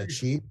that was kind of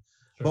cheap,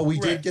 but we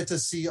did get to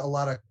see a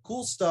lot of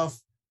cool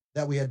stuff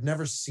that we had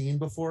never seen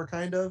before,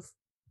 kind of.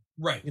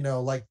 Right.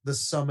 Like the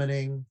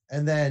summoning.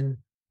 And then,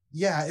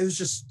 it was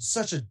just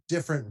such a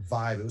different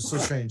vibe. It was so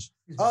strange.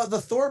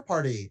 The Thor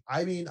party.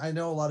 I mean, I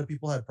know a lot of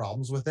people had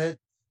problems with it,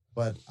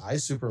 but I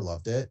super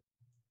loved it.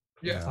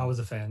 Yeah. I was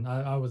a fan.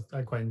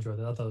 I quite enjoyed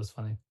it. I thought it was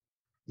funny.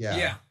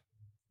 Yeah.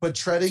 But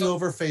treading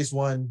over phase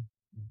 1,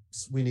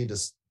 we need to.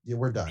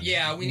 We're done.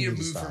 Yeah, we need to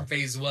move from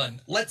phase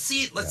 1. Let's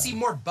see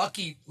more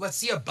Bucky. Let's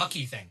see a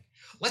Bucky thing.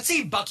 Let's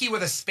see Bucky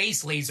with a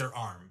space laser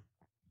arm.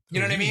 You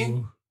know what I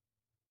mean?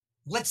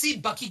 Let's see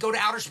Bucky go to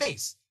outer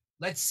space.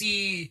 Let's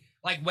see,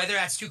 whether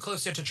that's too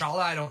close to T'Challa,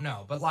 I don't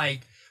know. But,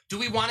 do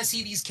we want to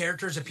see these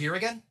characters appear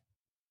again?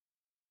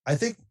 I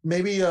think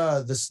maybe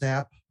the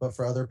snap, but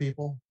for other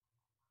people.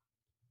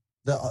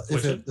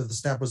 If the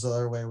snap was the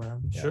other way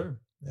around. Sure.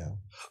 Yeah.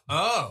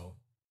 Oh.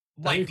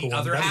 That'd be the cool.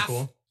 other That'd be half?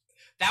 cool.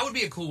 That would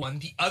be a cool one.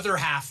 The other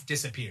half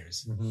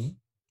disappears. Mm-hmm.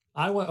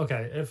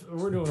 If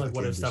we're doing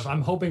what if stuff,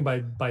 I'm hoping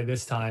by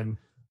this time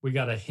we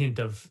got a hint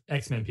of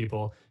X-Men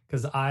people,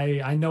 because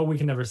I know we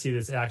can never see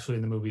this actually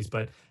in the movies,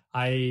 but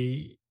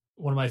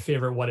one of my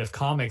favorite what if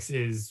comics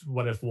is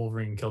what if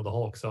Wolverine killed the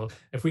Hulk. So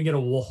if we get a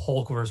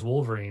Hulk versus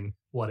Wolverine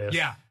what if,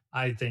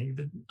 I think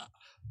that,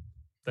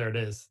 there it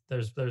is.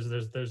 There's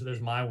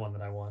my one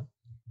that I want.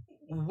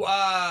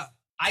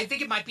 I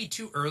think it might be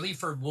too early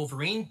for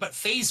Wolverine, but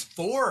phase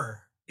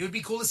 4, it would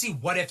be cool to see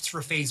what ifs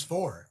for phase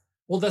 4.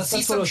 Well, that's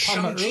what I was talking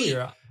about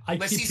earlier.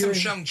 Let's see some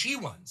Shang-Chi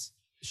ones.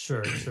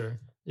 Sure.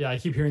 Yeah, I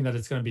keep hearing that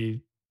it's going to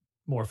be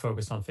more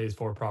focused on phase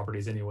 4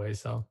 properties anyway,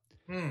 so.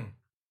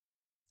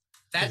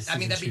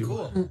 That'd be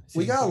cool.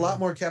 We got a lot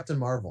more Captain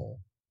Marvel,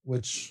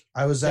 which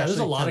I was actually. There's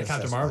a lot of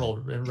Captain Marvel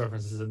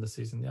references in this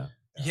season,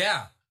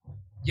 Yeah.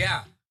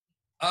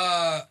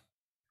 I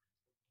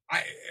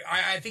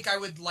think I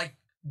would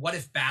what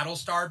if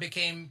Battlestar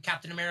became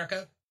Captain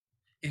America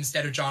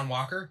instead of John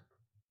Walker?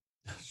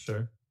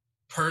 Sure.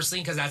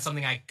 Personally, because that's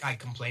something I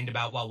complained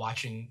about while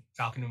watching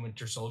Falcon and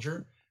Winter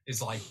Soldier,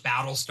 is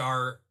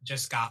Battlestar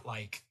just got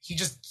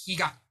he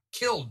got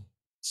killed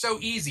so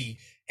easy,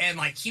 and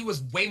he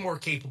was way more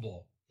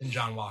capable than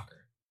John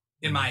Walker,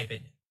 in my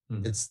opinion.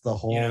 It's the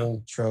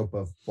whole trope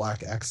of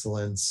black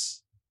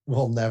excellence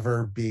will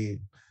never be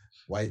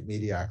white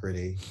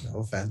mediocrity.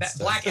 No offense.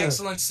 Black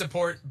excellence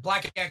supports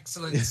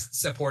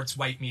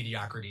white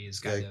mediocrity is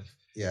kind of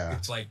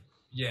it's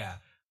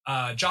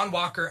John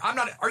Walker.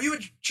 Are you a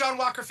John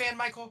Walker fan,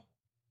 Michael?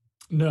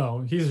 No,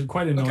 he's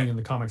quite annoying in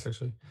the comics,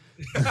 actually.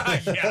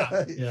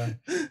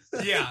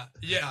 Yeah.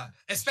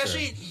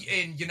 Especially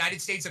in United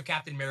States of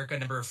Captain America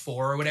 #4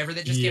 or whatever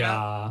that just came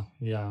out.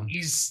 Yeah.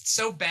 He's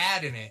so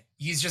bad in it.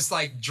 He's just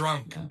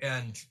drunk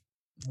and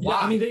Why? Yeah,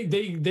 I mean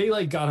they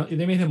like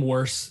they made him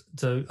worse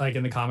to like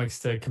in the comics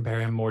to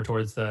compare him more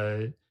towards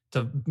to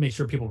make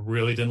sure people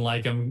really didn't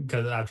like him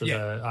because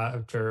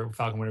after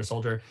Falcon Winter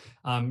Soldier,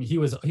 he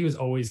was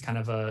always kind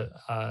of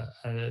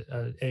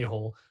a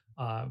hole,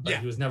 but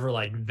he was never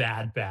like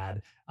that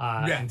bad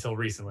until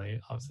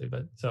recently, obviously.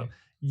 But so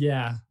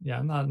yeah,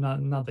 I'm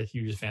not the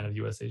hugest fan of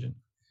U.S. Agent.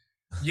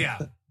 Yeah.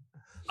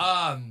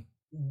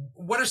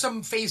 What are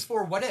some Phase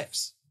 4 what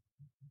ifs?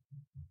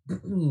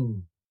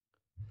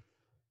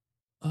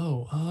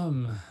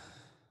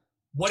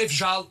 What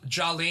if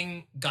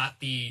Ling got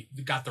the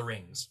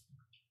rings?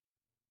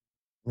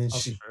 I mean,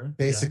 she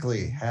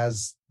basically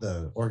has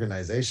the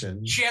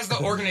organization. She has the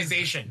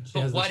organization,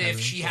 but what if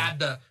she had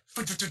the,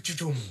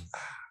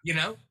 you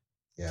know?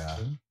 Yeah.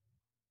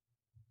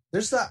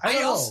 There's that. I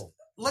don't know.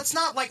 Let's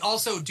not like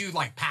also do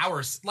like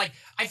powers. Like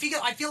I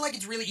feel like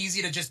it's really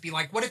easy to just be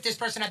like, what if this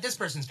person had this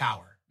person's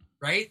power?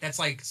 Right? That's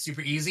like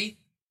super easy.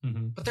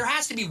 Mm-hmm. But there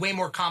has to be way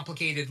more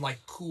complicated, like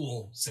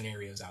cool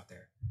scenarios out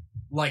there,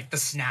 like the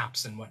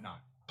snaps and whatnot.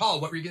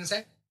 Paul, what were you gonna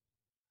say?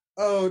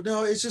 Oh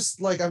no, it's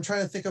just like I'm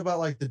trying to think about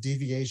like the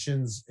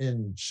deviations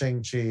in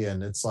Shang-Chi,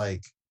 and it's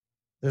like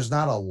there's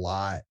not a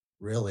lot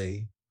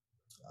really.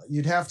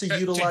 You'd have to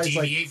utilize to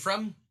deviate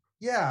from.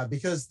 Yeah,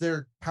 because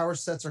their power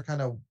sets are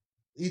kind of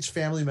each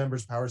family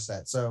member's power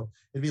set. So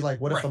it'd be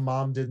like, what if the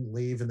mom didn't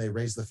leave and they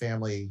raised the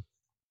family,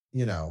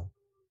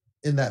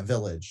 in that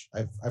village?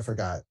 I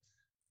forgot.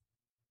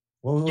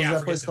 What was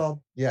that place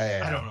called?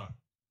 Yeah. I don't know.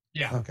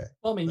 Yeah. Okay.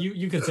 Well, I mean,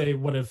 you could say,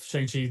 what if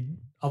Shang-Chi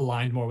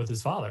aligned more with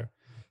his father?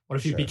 What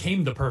if he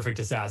became the perfect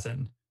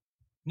assassin?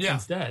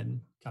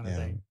 Instead, kind of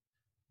thing.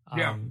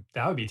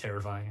 That would be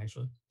terrifying,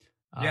 actually.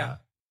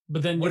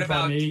 But then what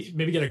about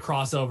maybe get a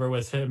crossover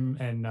with him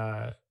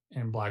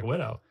and Black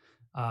Widow?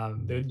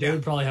 They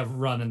would probably have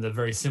run in the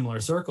very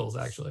similar circles,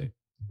 actually.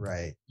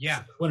 Right.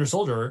 Yeah. Winter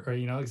Soldier, or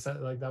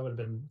like that would have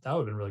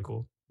been really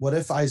cool. What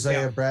if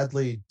Isaiah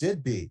Bradley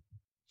did beat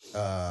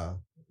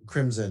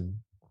Crimson,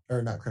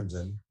 or not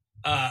Crimson?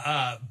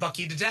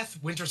 Bucky to death,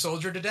 Winter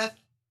Soldier to death.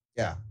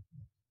 Yeah.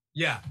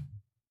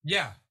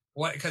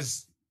 What?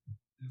 Because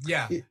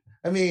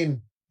I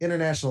mean,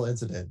 international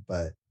incident,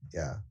 but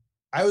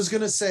I was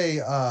gonna say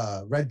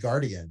Red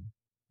Guardian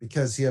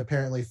because he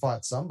apparently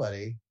fought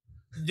somebody.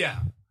 Yeah.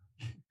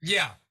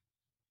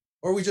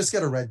 Or we just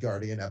get a Red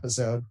Guardian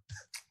episode.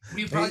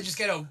 We probably just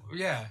get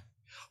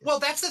Well,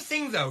 that's the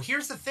thing, though.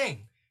 Here's the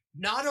thing.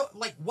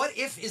 What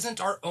if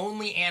isn't our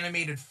only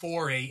animated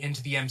foray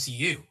into the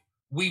MCU?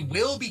 We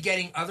will be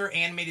getting other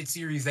animated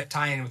series that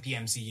tie in with the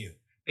MCU.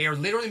 They are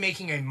literally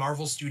making a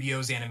Marvel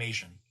Studios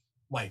animation,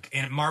 like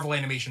a Marvel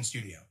Animation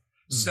Studio.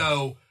 Mm-hmm.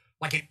 So,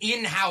 like an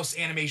in-house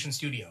animation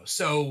studio.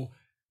 So,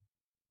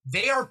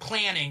 they are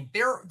planning.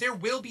 There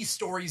will be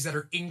stories that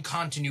are in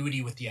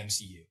continuity with the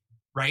MCU,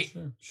 right?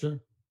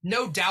 Sure.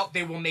 No doubt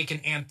they will make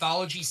an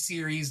anthology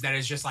series that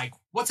is just like,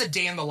 what's a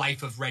day in the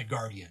life of Red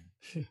Guardian?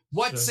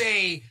 What's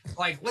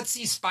let's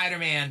see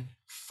Spider-Man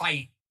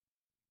fight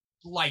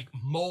like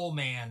Mole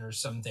Man or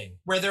something,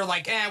 where they're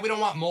like, we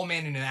don't want Mole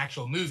Man in an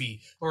actual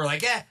movie, but we're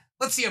like,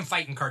 let's see him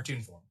fight in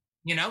cartoon form,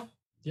 Yeah,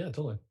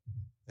 totally.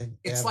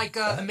 It's like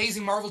an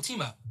Amazing Marvel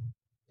team up.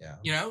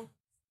 Yeah.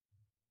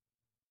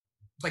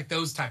 Like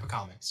those type of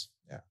comics.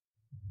 Yeah.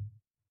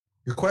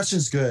 Your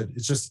question's good.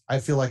 It's just, I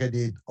feel like I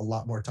need a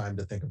lot more time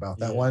to think about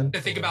that one.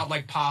 To think about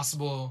like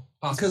possible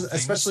because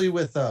things. Especially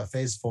with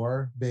Phase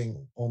 4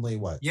 being only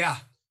what? Yeah.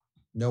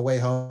 No Way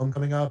Home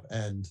coming up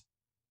and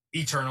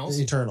Eternals.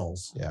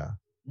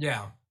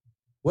 Yeah.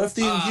 What if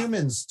the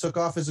Inhumans took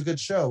off as a good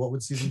show? What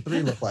would season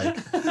 3 look like?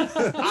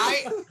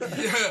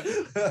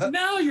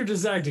 Now you're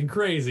just acting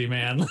crazy,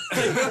 man.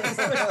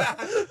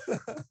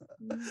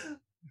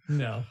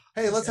 No.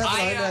 Hey, let's have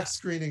an IMAX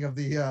screening of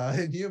the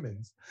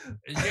Inhumans.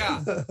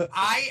 Yeah.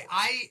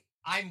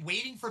 I'm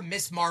waiting for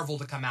Miss Marvel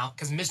to come out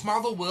because Miss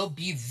Marvel will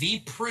be the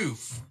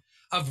proof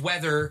of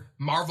whether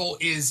Marvel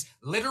is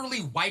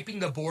literally wiping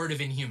the board of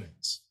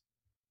Inhumans.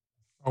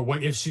 Or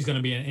what if she's going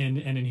to be an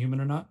Inhuman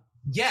or not?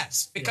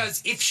 Yes,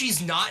 because if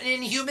she's not an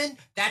Inhuman,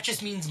 that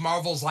just means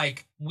Marvel's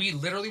like, we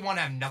literally want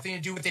to have nothing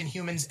to do with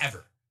Inhumans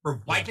ever. We're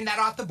wiping that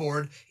off the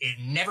board. It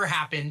never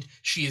happened.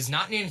 She is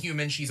not an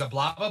Inhuman. She's a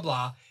blah, blah,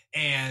 blah.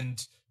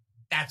 And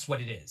that's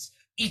what it is.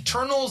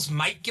 Eternals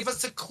might give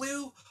us a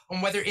clue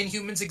on whether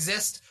Inhumans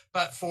exist,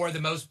 but for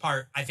the most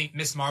part, I think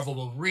Miss Marvel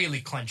will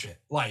really clench it.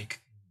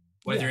 Like,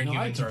 whether Inhumans are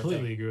a thing. I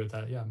completely agree with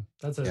that. Yeah.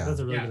 That's a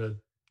really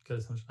good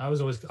assumption. I was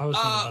thinking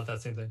about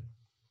that same thing.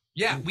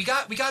 Yeah, we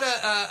got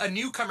a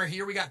newcomer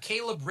here. We got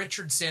Caleb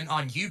Richardson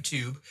on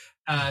YouTube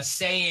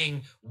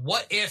saying,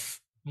 what if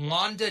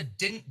Wanda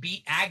didn't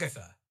beat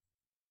Agatha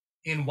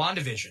in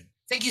WandaVision?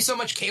 Thank you so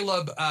much,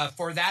 Caleb,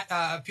 for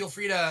that. Feel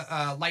free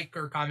to like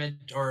or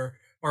comment, or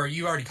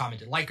you already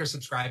commented. Like or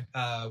subscribe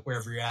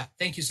wherever you're at.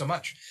 Thank you so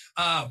much.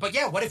 But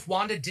yeah, what if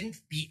Wanda didn't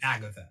beat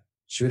Agatha?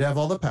 She would have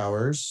all the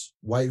powers.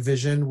 White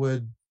Vision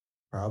would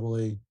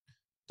probably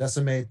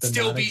decimate the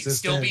still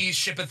be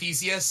Ship of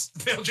Theseus.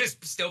 They'll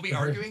just still be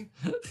arguing.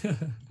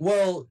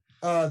 Well,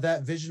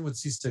 that Vision would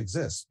cease to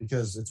exist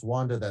because it's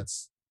Wanda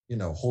that's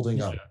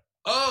holding up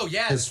Oh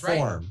yeah, his that's right.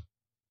 form.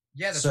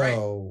 Yeah, that's right.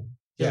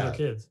 Yeah, they're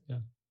kids. Yeah.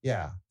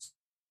 Yeah.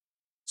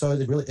 So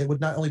it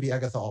would not only be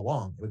Agatha all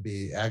along, it would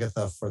be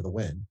Agatha for the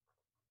win.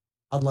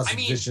 Unless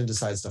Vision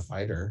decides to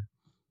fight her.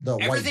 The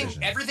White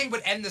Vision. Everything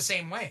would end the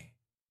same way.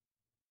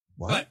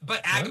 What?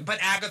 But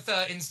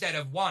Agatha instead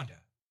of Wanda.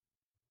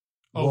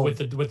 Oh, with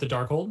the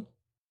Darkhold?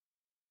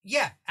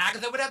 Yeah,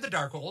 Agatha would have the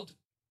Darkhold.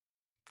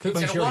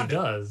 Because she already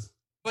does.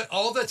 But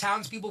all the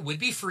townspeople would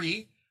be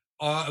free.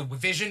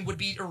 Vision would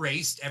be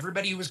erased.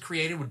 Everybody who was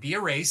created would be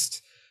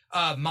erased.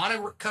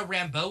 Monica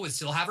Rambeau would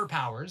still have her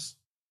powers.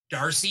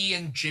 Darcy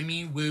and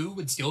Jimmy Woo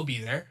would still be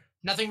there.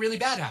 Nothing really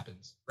bad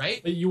happens,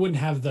 right? But you wouldn't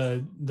have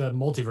the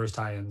multiverse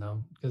tie-in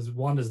though, because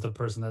Wanda's the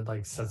person that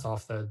like sets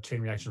off the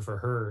chain reaction for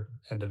her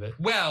end of it.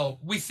 Well,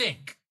 we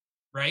think,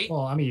 right?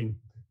 Well, I mean,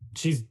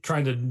 she's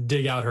trying to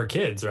dig out her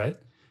kids, right?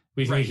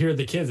 We hear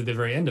the kids at the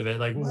very end of it.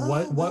 Like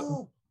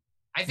what?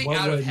 I think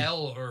out of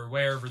hell or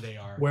wherever they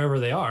are. Wherever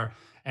they are,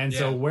 and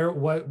so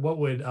what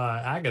would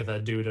Agatha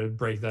do to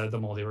break the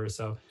multiverse?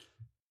 So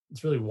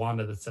it's really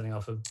Wanda that's setting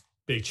off a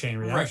big chain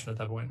reaction at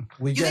that point.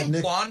 You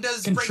think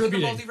Wanda's breaking the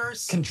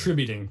multiverse?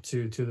 Contributing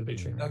to the big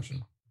chain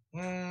reaction.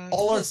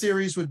 All our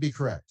theories would be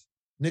correct.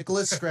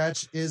 Nicholas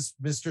Scratch is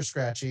Mr.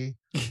 Scratchy.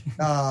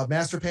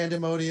 Master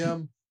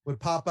Pandemonium would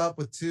pop up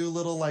with two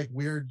little like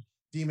weird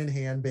demon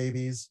hand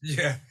babies.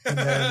 Yeah. And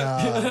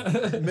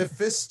then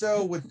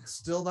Mephisto would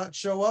still not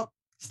show up.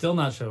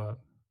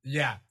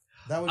 Yeah.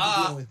 That would be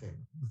the only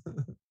thing.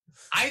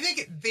 I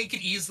think they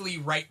could easily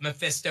write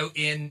Mephisto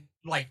in,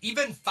 like,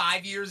 even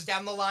 5 years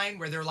down the line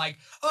where they're like,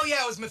 oh,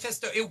 yeah, it was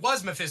Mephisto. It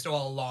was Mephisto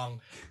all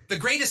along. The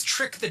greatest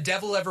trick the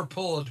devil ever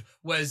pulled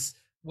was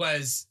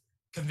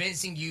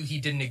convincing you he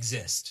didn't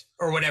exist,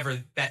 or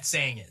whatever that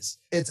saying is.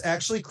 It's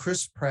actually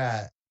Chris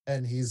Pratt,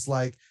 and he's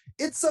like,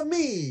 it's a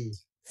me,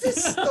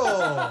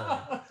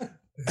 Fisto.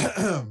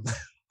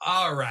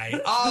 All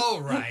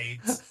right.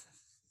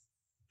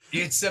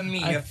 It's a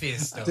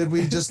Mephisto. Did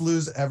we just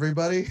lose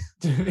everybody?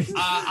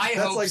 I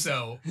hope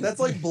so.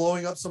 That's like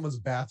blowing up someone's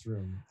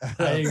bathroom.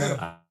 I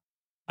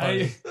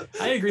agree.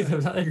 I agree.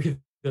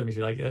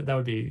 Like that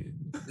would be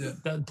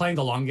playing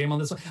the long game on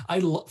this one.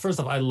 First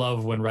off, I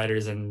love when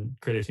writers and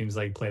creative teams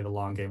like play the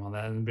long game on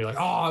that and be like,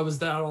 "Oh, I was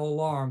that all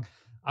along.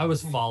 I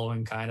was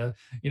following, kind of,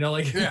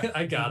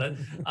 I got it."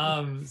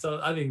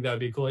 So I think that would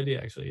be a cool idea,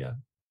 actually.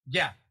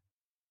 Yeah.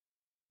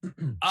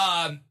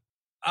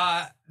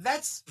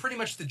 That's pretty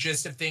much the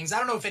gist of things. I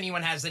don't know if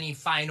anyone has any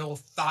final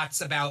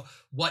thoughts about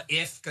What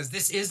If, because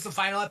this is the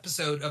final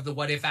episode of the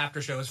What If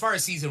After Show as far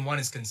as season 1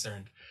 is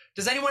concerned.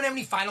 Does anyone have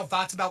any final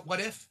thoughts about What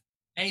If?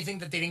 Anything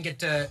that they didn't get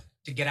to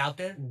get out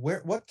there?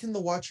 What can the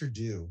Watcher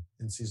do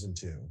in season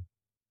 2?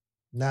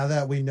 Now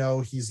that we know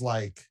he's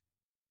like,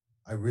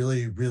 I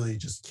really, really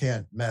just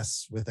can't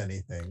mess with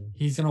anything.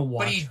 He's gonna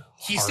watch. But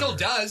he still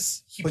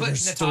does. He put your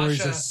Natasha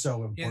stories are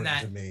so important in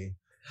that. to me.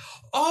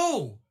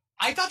 Oh,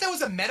 I thought that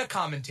was a meta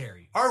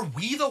commentary. Are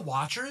we the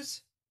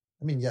Watchers?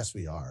 I mean, yes,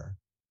 we are,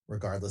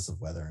 regardless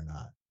of whether or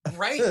not.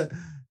 Right.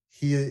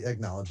 He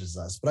acknowledges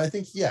us, but I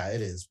think,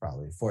 it is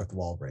probably fourth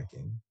wall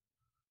breaking.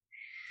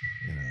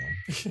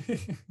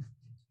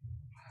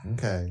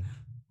 Okay.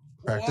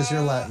 Practice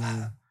your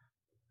Latin.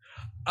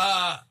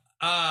 I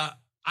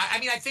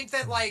mean, I think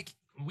that like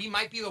we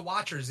might be the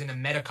Watchers in a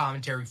meta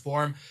commentary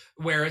form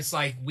where it's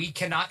like we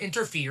cannot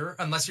interfere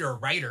unless you're a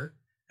writer,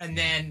 and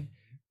then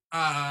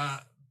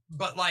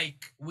but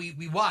like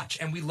we watch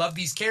and we love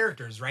these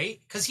characters, right?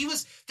 Because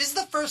this is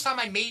the first time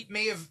I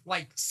may have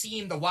like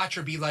seen the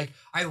Watcher be like,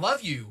 I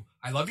love you,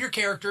 I love your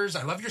characters,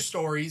 I love your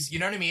stories, you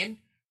know what I mean?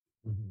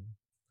 Mm-hmm.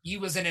 He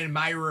was an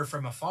admirer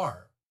from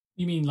afar.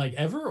 You mean like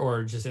ever,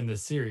 or just in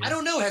this series? I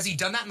don't know. Has he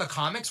done that in the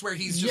comics where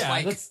he's just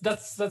like...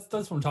 that's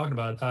what I'm talking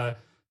about.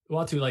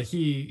 Watu, like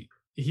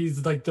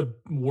he's like the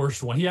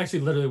worst one. He actually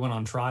literally went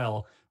on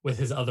trial with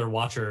his other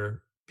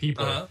Watcher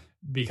people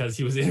because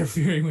he was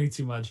interfering way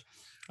too much.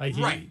 Like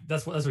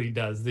that's what he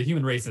does. The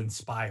human race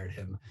inspired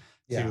him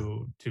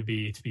to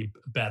be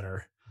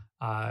better.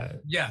 Than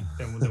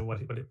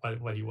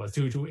what he was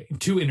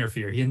to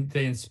interfere.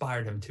 They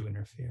inspired him to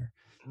interfere.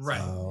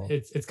 Right. So,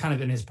 it's kind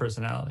of in his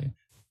personality.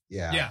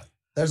 Yeah.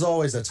 There's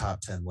always a top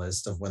 10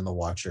 list of when the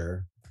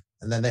Watcher,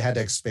 and then they had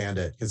to expand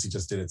it because he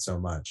just did it so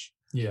much.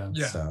 Yeah.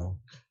 So,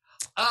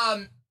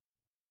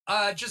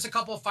 just a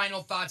couple of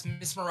final thoughts.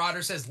 Miss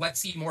Marauder says, "Let's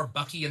see more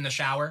Bucky in the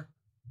shower."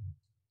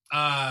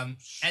 Sure.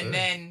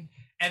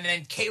 And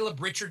then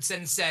Caleb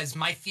Richardson says,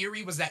 "My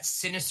theory was that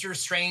Sinister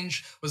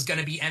Strange was going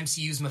to be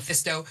MCU's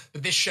Mephisto,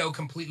 but this show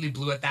completely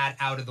blew that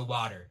out of the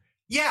water."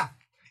 Yeah.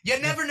 You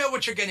never know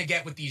what you're going to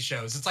get with these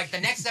shows. It's like the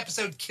next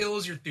episode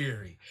kills your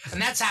theory. And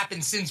that's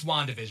happened since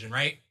WandaVision,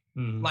 right?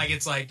 Mm. Like,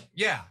 it's like,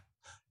 yeah.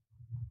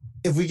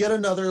 If we get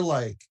another,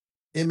 like,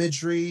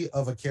 imagery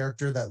of a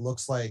character that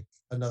looks like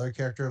another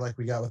character like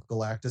we got with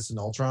Galactus and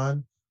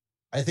Ultron,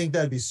 I think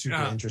that'd be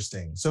super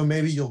interesting. So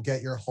maybe you'll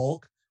get your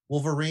Hulk,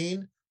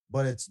 Wolverine,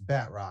 but it's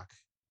Batrock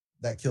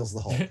that kills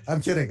the Hulk.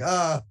 I'm kidding.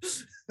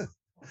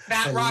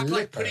 Batrock,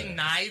 like, putting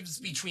knives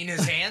between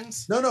his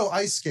hands? No,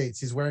 ice skates.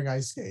 He's wearing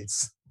ice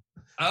skates.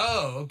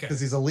 Oh, okay.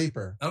 Because he's a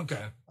leaper.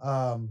 Okay.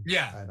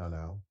 Yeah. I don't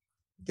know.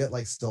 Get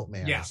like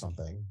Stiltman or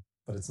something,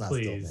 but it's not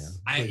Stiltman.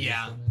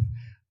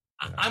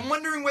 I'm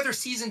wondering whether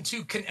season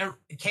 2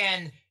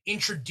 can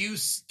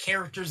introduce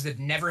characters that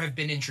never have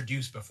been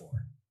introduced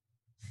before.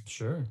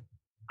 Sure.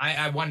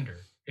 I wonder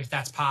if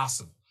that's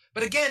possible.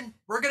 But again,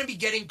 we're going to be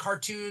getting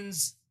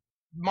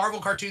Marvel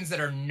cartoons that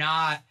are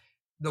not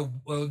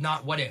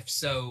What If.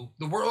 So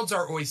the world's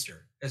our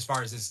oyster as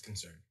far as this is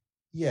concerned.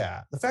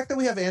 Yeah. The fact that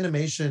we have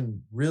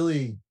animation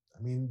really,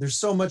 I mean, there's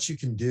so much you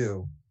can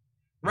do.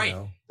 Right.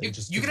 You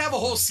could have a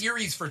whole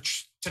series for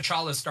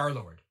T'Challa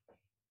Star-Lord.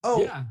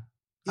 Oh, yeah.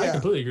 I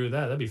completely agree with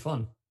that. That'd be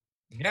fun.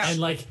 Yeah.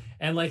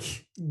 And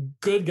like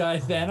good guy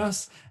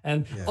Thanos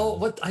and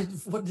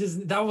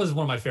that was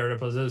one of my favorite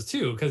episodes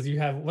too, because you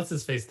have what's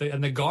his face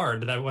and the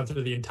guard that went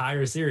through the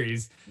entire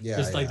series. Yeah.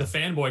 Just like the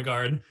fanboy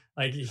guard.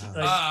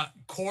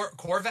 Korath?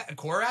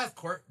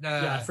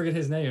 I forget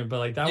his name, but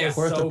like that was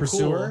Korath so the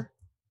Pursuer.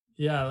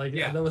 Cool. Yeah,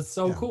 that was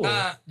so cool.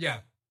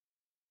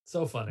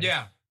 So funny.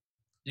 Yeah.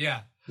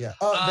 Yeah.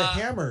 The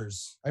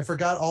hammers. I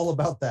forgot all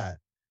about that.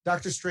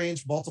 Doctor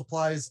Strange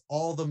multiplies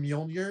all the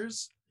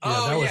Mjolnirs.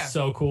 Yeah, that was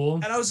so cool.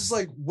 And I was just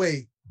like,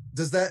 wait,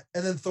 does that?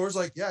 And then Thor's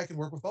like, yeah, I can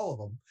work with all of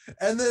them.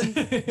 And then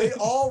they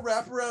all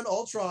wrap around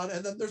Ultron,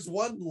 and then there's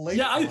one late.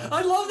 Yeah,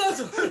 I love that.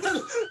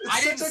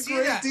 It's such a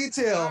great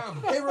detail.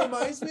 It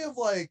reminds me of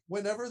like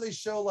whenever they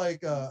show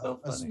like a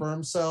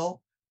sperm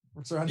cell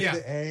surrounding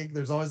the egg,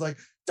 there's always like,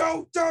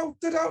 don't,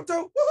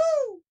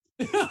 woohoo!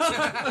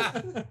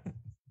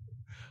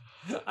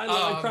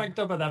 I cracked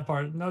up at that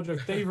part. No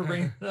joke. Thank you for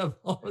bringing it up.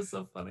 Oh, it was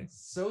so funny.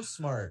 So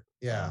smart.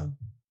 Yeah.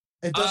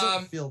 It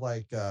doesn't feel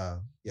like,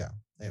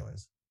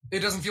 anyways. It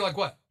doesn't feel like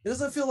what? It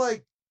doesn't feel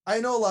like, I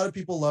know a lot of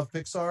people love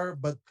Pixar,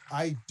 but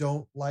I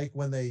don't like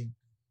when they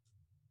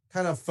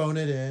kind of phone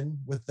it in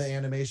with the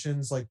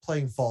animations, like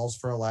playing Falls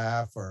for a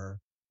laugh, or,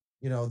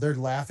 they're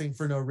laughing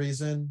for no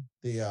reason.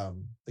 The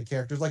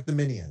characters, like the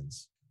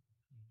Minions.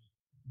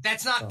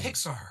 That's not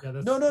Pixar.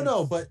 Yeah,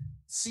 no, but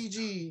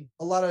CG,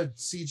 a lot of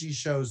CG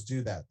shows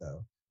do that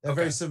though. They have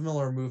very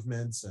similar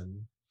movements,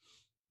 and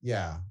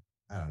I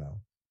don't know.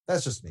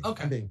 That's just me.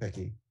 I'm being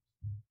picky.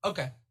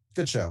 Okay.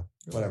 Good show.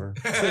 Whatever.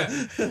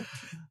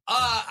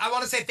 I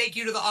want to say thank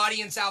you to the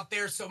audience out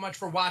there so much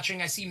for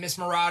watching. I see Miss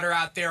Marauder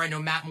out there. I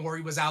know Matt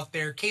Morey was out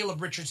there.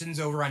 Caleb Richardson's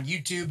over on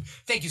YouTube.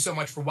 Thank you so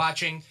much for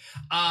watching.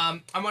 I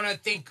want to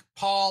thank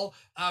Paul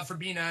for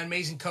being an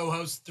amazing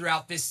co-host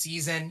throughout this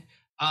season.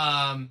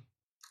 I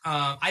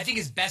think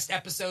his best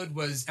episode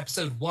was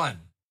episode 1.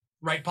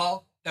 Right,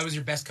 Paul? That was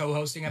your best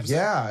co-hosting episode?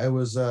 Yeah, it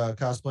was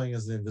cosplaying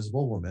as the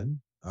Invisible Woman.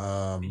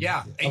 And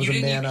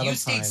you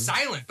stayed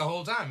silent the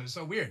whole time. It was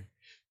so weird.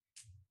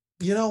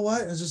 You know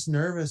what? I was just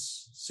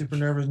nervous, super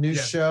nervous. New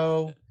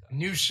show.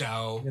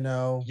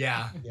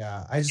 Yeah.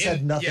 I just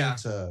had nothing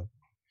to.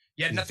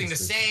 You had nothing to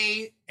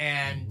say,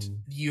 and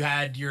you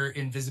had your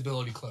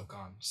invisibility cloak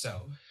on.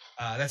 So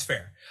that's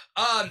fair.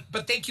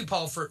 But thank you,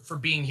 Paul, for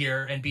being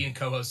here and being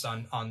co-host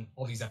on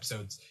all these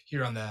episodes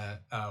here on the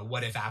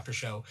What If After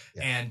Show.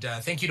 Yeah. And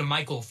thank you to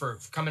Michael for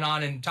coming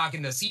on and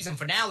talking the season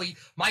finale.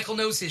 Michael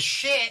knows his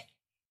shit.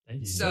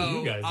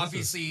 So you guys,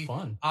 obviously,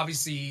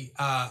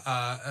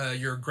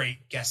 you're a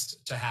great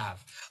guest to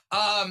have.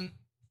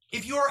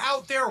 If you're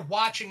out there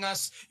watching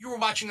us, you were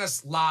watching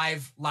us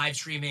live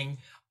streaming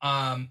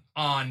on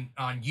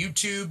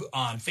YouTube,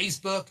 on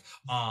Facebook,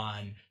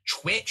 on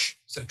Twitch.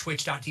 So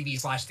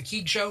twitch.tv/The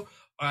Keeg Show.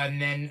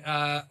 And then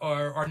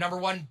our number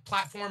one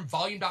platform,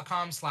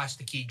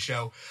 volume.com/The Keeg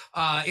Show.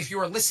 If you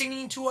are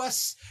listening to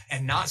us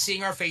and not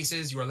seeing our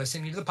faces, you are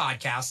listening to the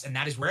podcast, and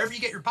that is wherever you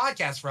get your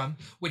podcast from,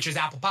 which is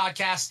Apple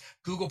Podcasts,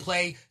 Google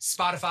Play,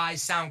 Spotify,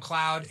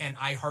 SoundCloud, and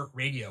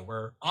iHeartRadio.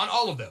 We're on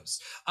all of those.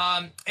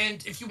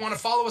 And if you want to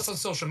follow us on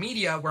social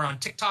media, we're on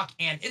TikTok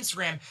and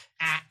Instagram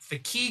at The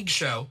Keeg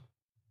Show.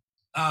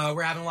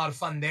 We're having a lot of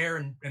fun there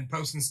and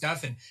posting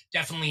stuff, and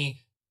definitely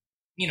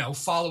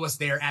follow us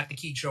there at The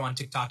Keeg Show on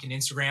TikTok and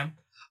Instagram.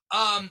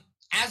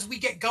 As we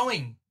get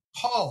going,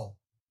 Paul,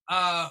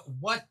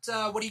 what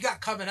do you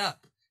got coming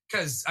up?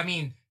 Because,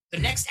 the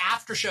next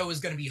after show is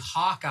going to be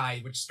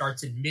Hawkeye, which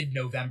starts in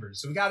mid-November.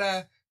 So we got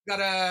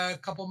a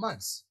couple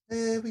months.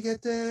 We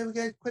got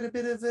quite a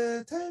bit of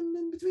time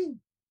in between.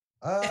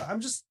 I'm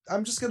just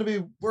going to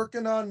be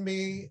working on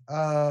me.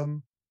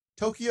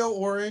 Tokyo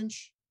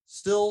Orange.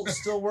 Still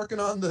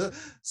working on the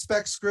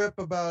spec script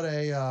about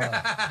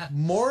a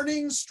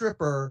morning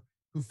stripper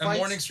who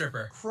fights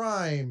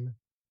crime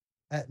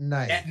at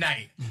night. At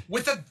night.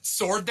 With a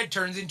sword that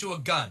turns into a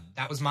gun.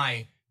 That was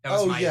my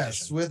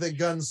yes, with a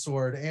gun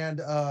sword. And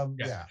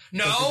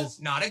No,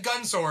 not a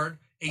gun sword.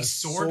 A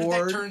sword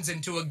that turns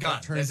into a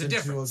gun. There's a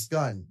difference. Into a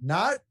gun.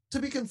 Not to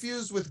be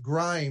confused with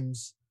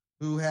Grimes,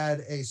 who had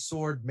a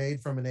sword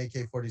made from an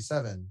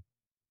AK-47.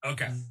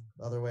 Okay.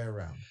 The other way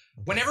around.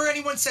 Okay. Whenever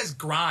anyone says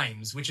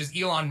Grimes, which is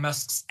Elon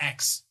Musk's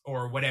ex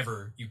or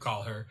whatever you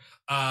call her,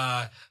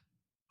 I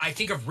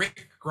think of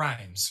Rick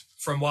Grimes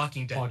from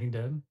Walking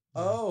Dead.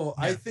 Oh,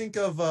 yeah. I think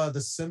of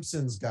the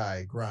Simpsons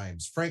guy,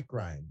 Grimes, Frank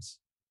Grimes.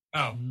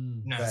 Oh,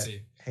 no,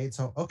 hates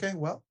home. Okay,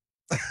 well,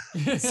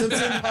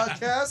 Simpson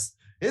podcast.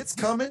 It's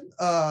coming.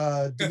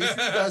 Dimithri, you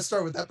guys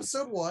start with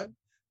episode 1.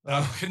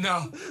 Oh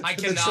no, I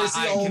The cannot. Tracy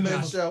I Ullman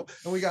cannot. show,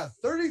 and we got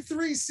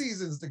 33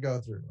 seasons to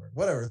go through, or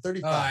whatever,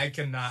 35. I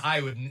cannot.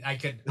 I wouldn't. I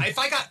could. If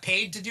I got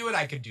paid to do it,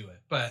 I could do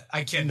it. But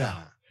I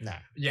cannot. Nah.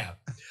 Yeah.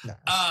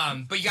 Nah.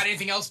 But you got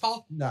anything else,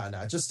 Paul?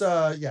 Nah. Just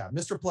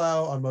Mr.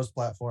 Plow on most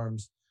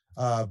platforms.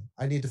 I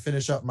need to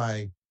finish up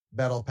my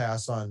battle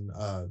pass on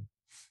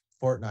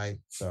Fortnite,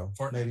 so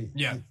maybe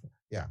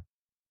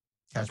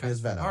catch me as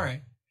Venom. All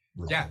right.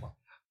 Yeah.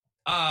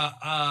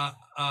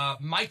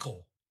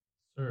 Michael,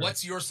 Sure.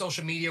 what's your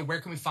social media? Where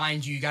can we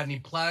find you? You got any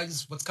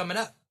plugs? What's coming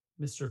up?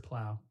 Mr.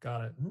 Plow.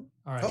 Got it. Mhm.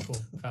 All right, cool.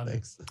 Found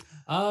Thanks. it.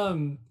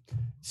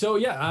 So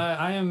yeah,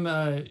 I am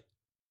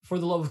for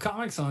the love of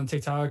comics on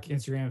TikTok,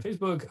 Instagram, and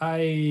Facebook.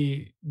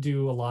 I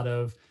do a lot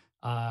of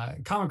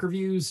comic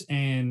reviews,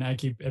 and I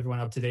keep everyone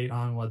up to date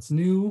on what's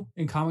new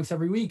in comics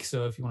every week.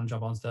 So if you want to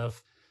jump on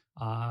stuff,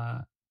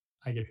 I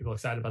get people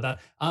excited about that.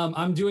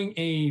 I'm doing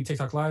a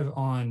TikTok live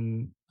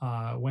on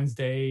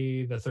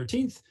Wednesday the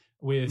 13th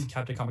with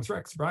Captain Comics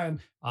Rex,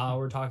 Brian.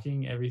 We're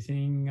talking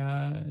everything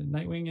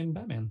Nightwing and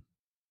Batman.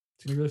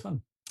 It's gonna be really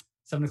fun.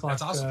 7 o'clock.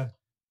 That's awesome.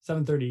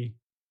 7:30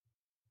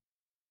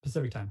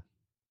 Pacific time.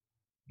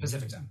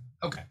 Pacific time.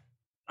 Okay.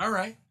 All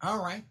right.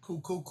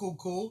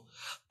 Cool.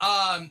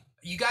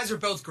 You guys are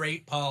both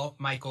great, Paul,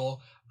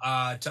 Michael,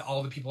 to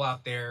all the people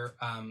out there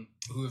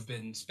who have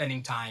been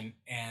spending time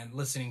and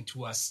listening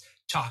to us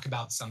talk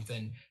about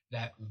something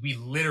that we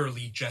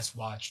literally just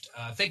watched.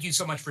 Thank you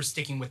so much for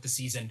sticking with the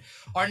season.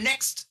 Our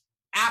next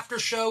after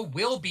show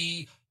will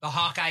be the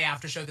Hawkeye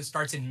after show that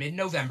starts in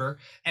mid-November.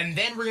 And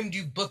then we're going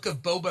to do Book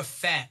of Boba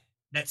Fett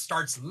that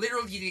starts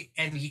literally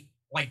in the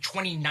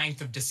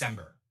 29th of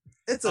December.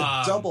 It's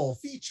a double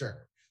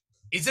feature.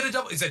 Is it a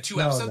double? Is it a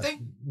 2-episode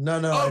thing?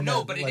 No. Oh,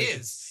 no, but it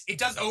is. It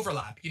does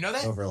overlap. You know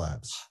that?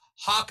 Overlaps.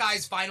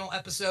 Hawkeye's final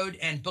episode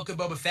and Book of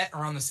Boba Fett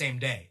are on the same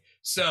day.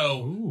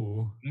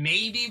 So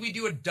maybe we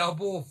do a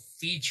double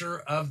feature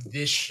of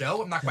this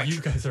show. I'm not quite sure.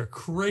 You guys are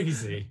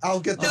crazy. I'll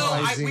get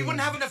the we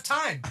wouldn't have enough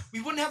time.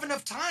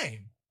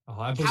 Oh,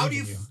 I believe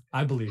in you.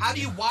 I believe. How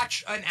do you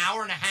watch an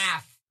hour and a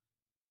half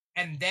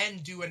and then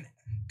do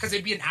because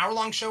it'd be an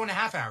hour-long show and a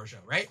half-hour show,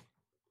 right?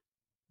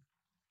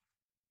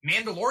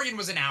 Mandalorian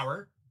was an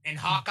hour, and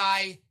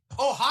Hawkeye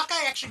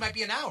actually might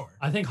be an hour.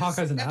 I think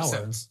Hawkeye's an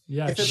episodes. hour.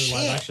 Yeah,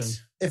 live action.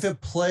 If it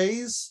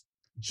plays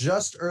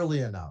just early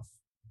enough,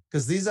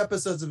 because these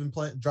episodes have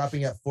been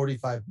dropping at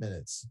 45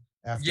 minutes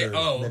after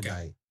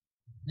midnight.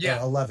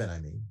 Yeah, 11. I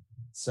mean,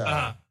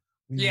 so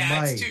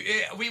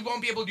we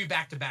won't be able to do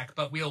back to back,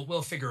 but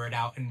we'll figure it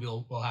out, and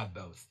we'll have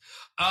both.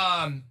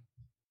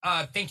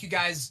 Thank you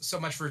guys so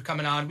much for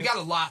coming on. We got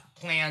a lot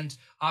planned,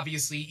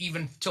 obviously,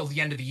 even till the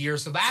end of the year.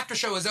 So the after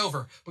show is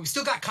over, but we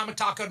still got Comic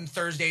Talk on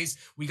Thursdays.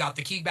 We got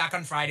the Keeg back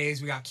on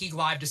Fridays. We got Keeg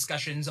live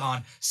discussions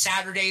on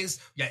Saturdays.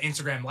 We got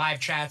Instagram live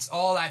chats,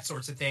 all that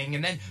sorts of thing.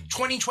 And then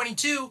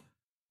 2022,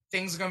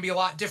 things are going to be a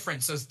lot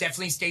different. So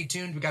definitely stay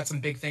tuned. We got some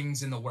big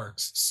things in the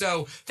works.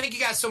 So thank you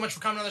guys so much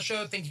for coming on the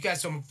show. Thank you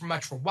guys so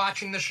much for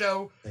watching the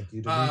show. Thank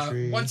you,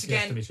 Dimithri. Once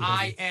again,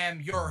 I am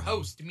your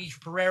host, Dimithri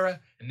Perera,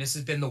 and this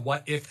has been the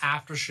What If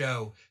After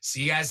Show.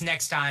 See you guys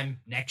next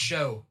time, next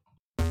show.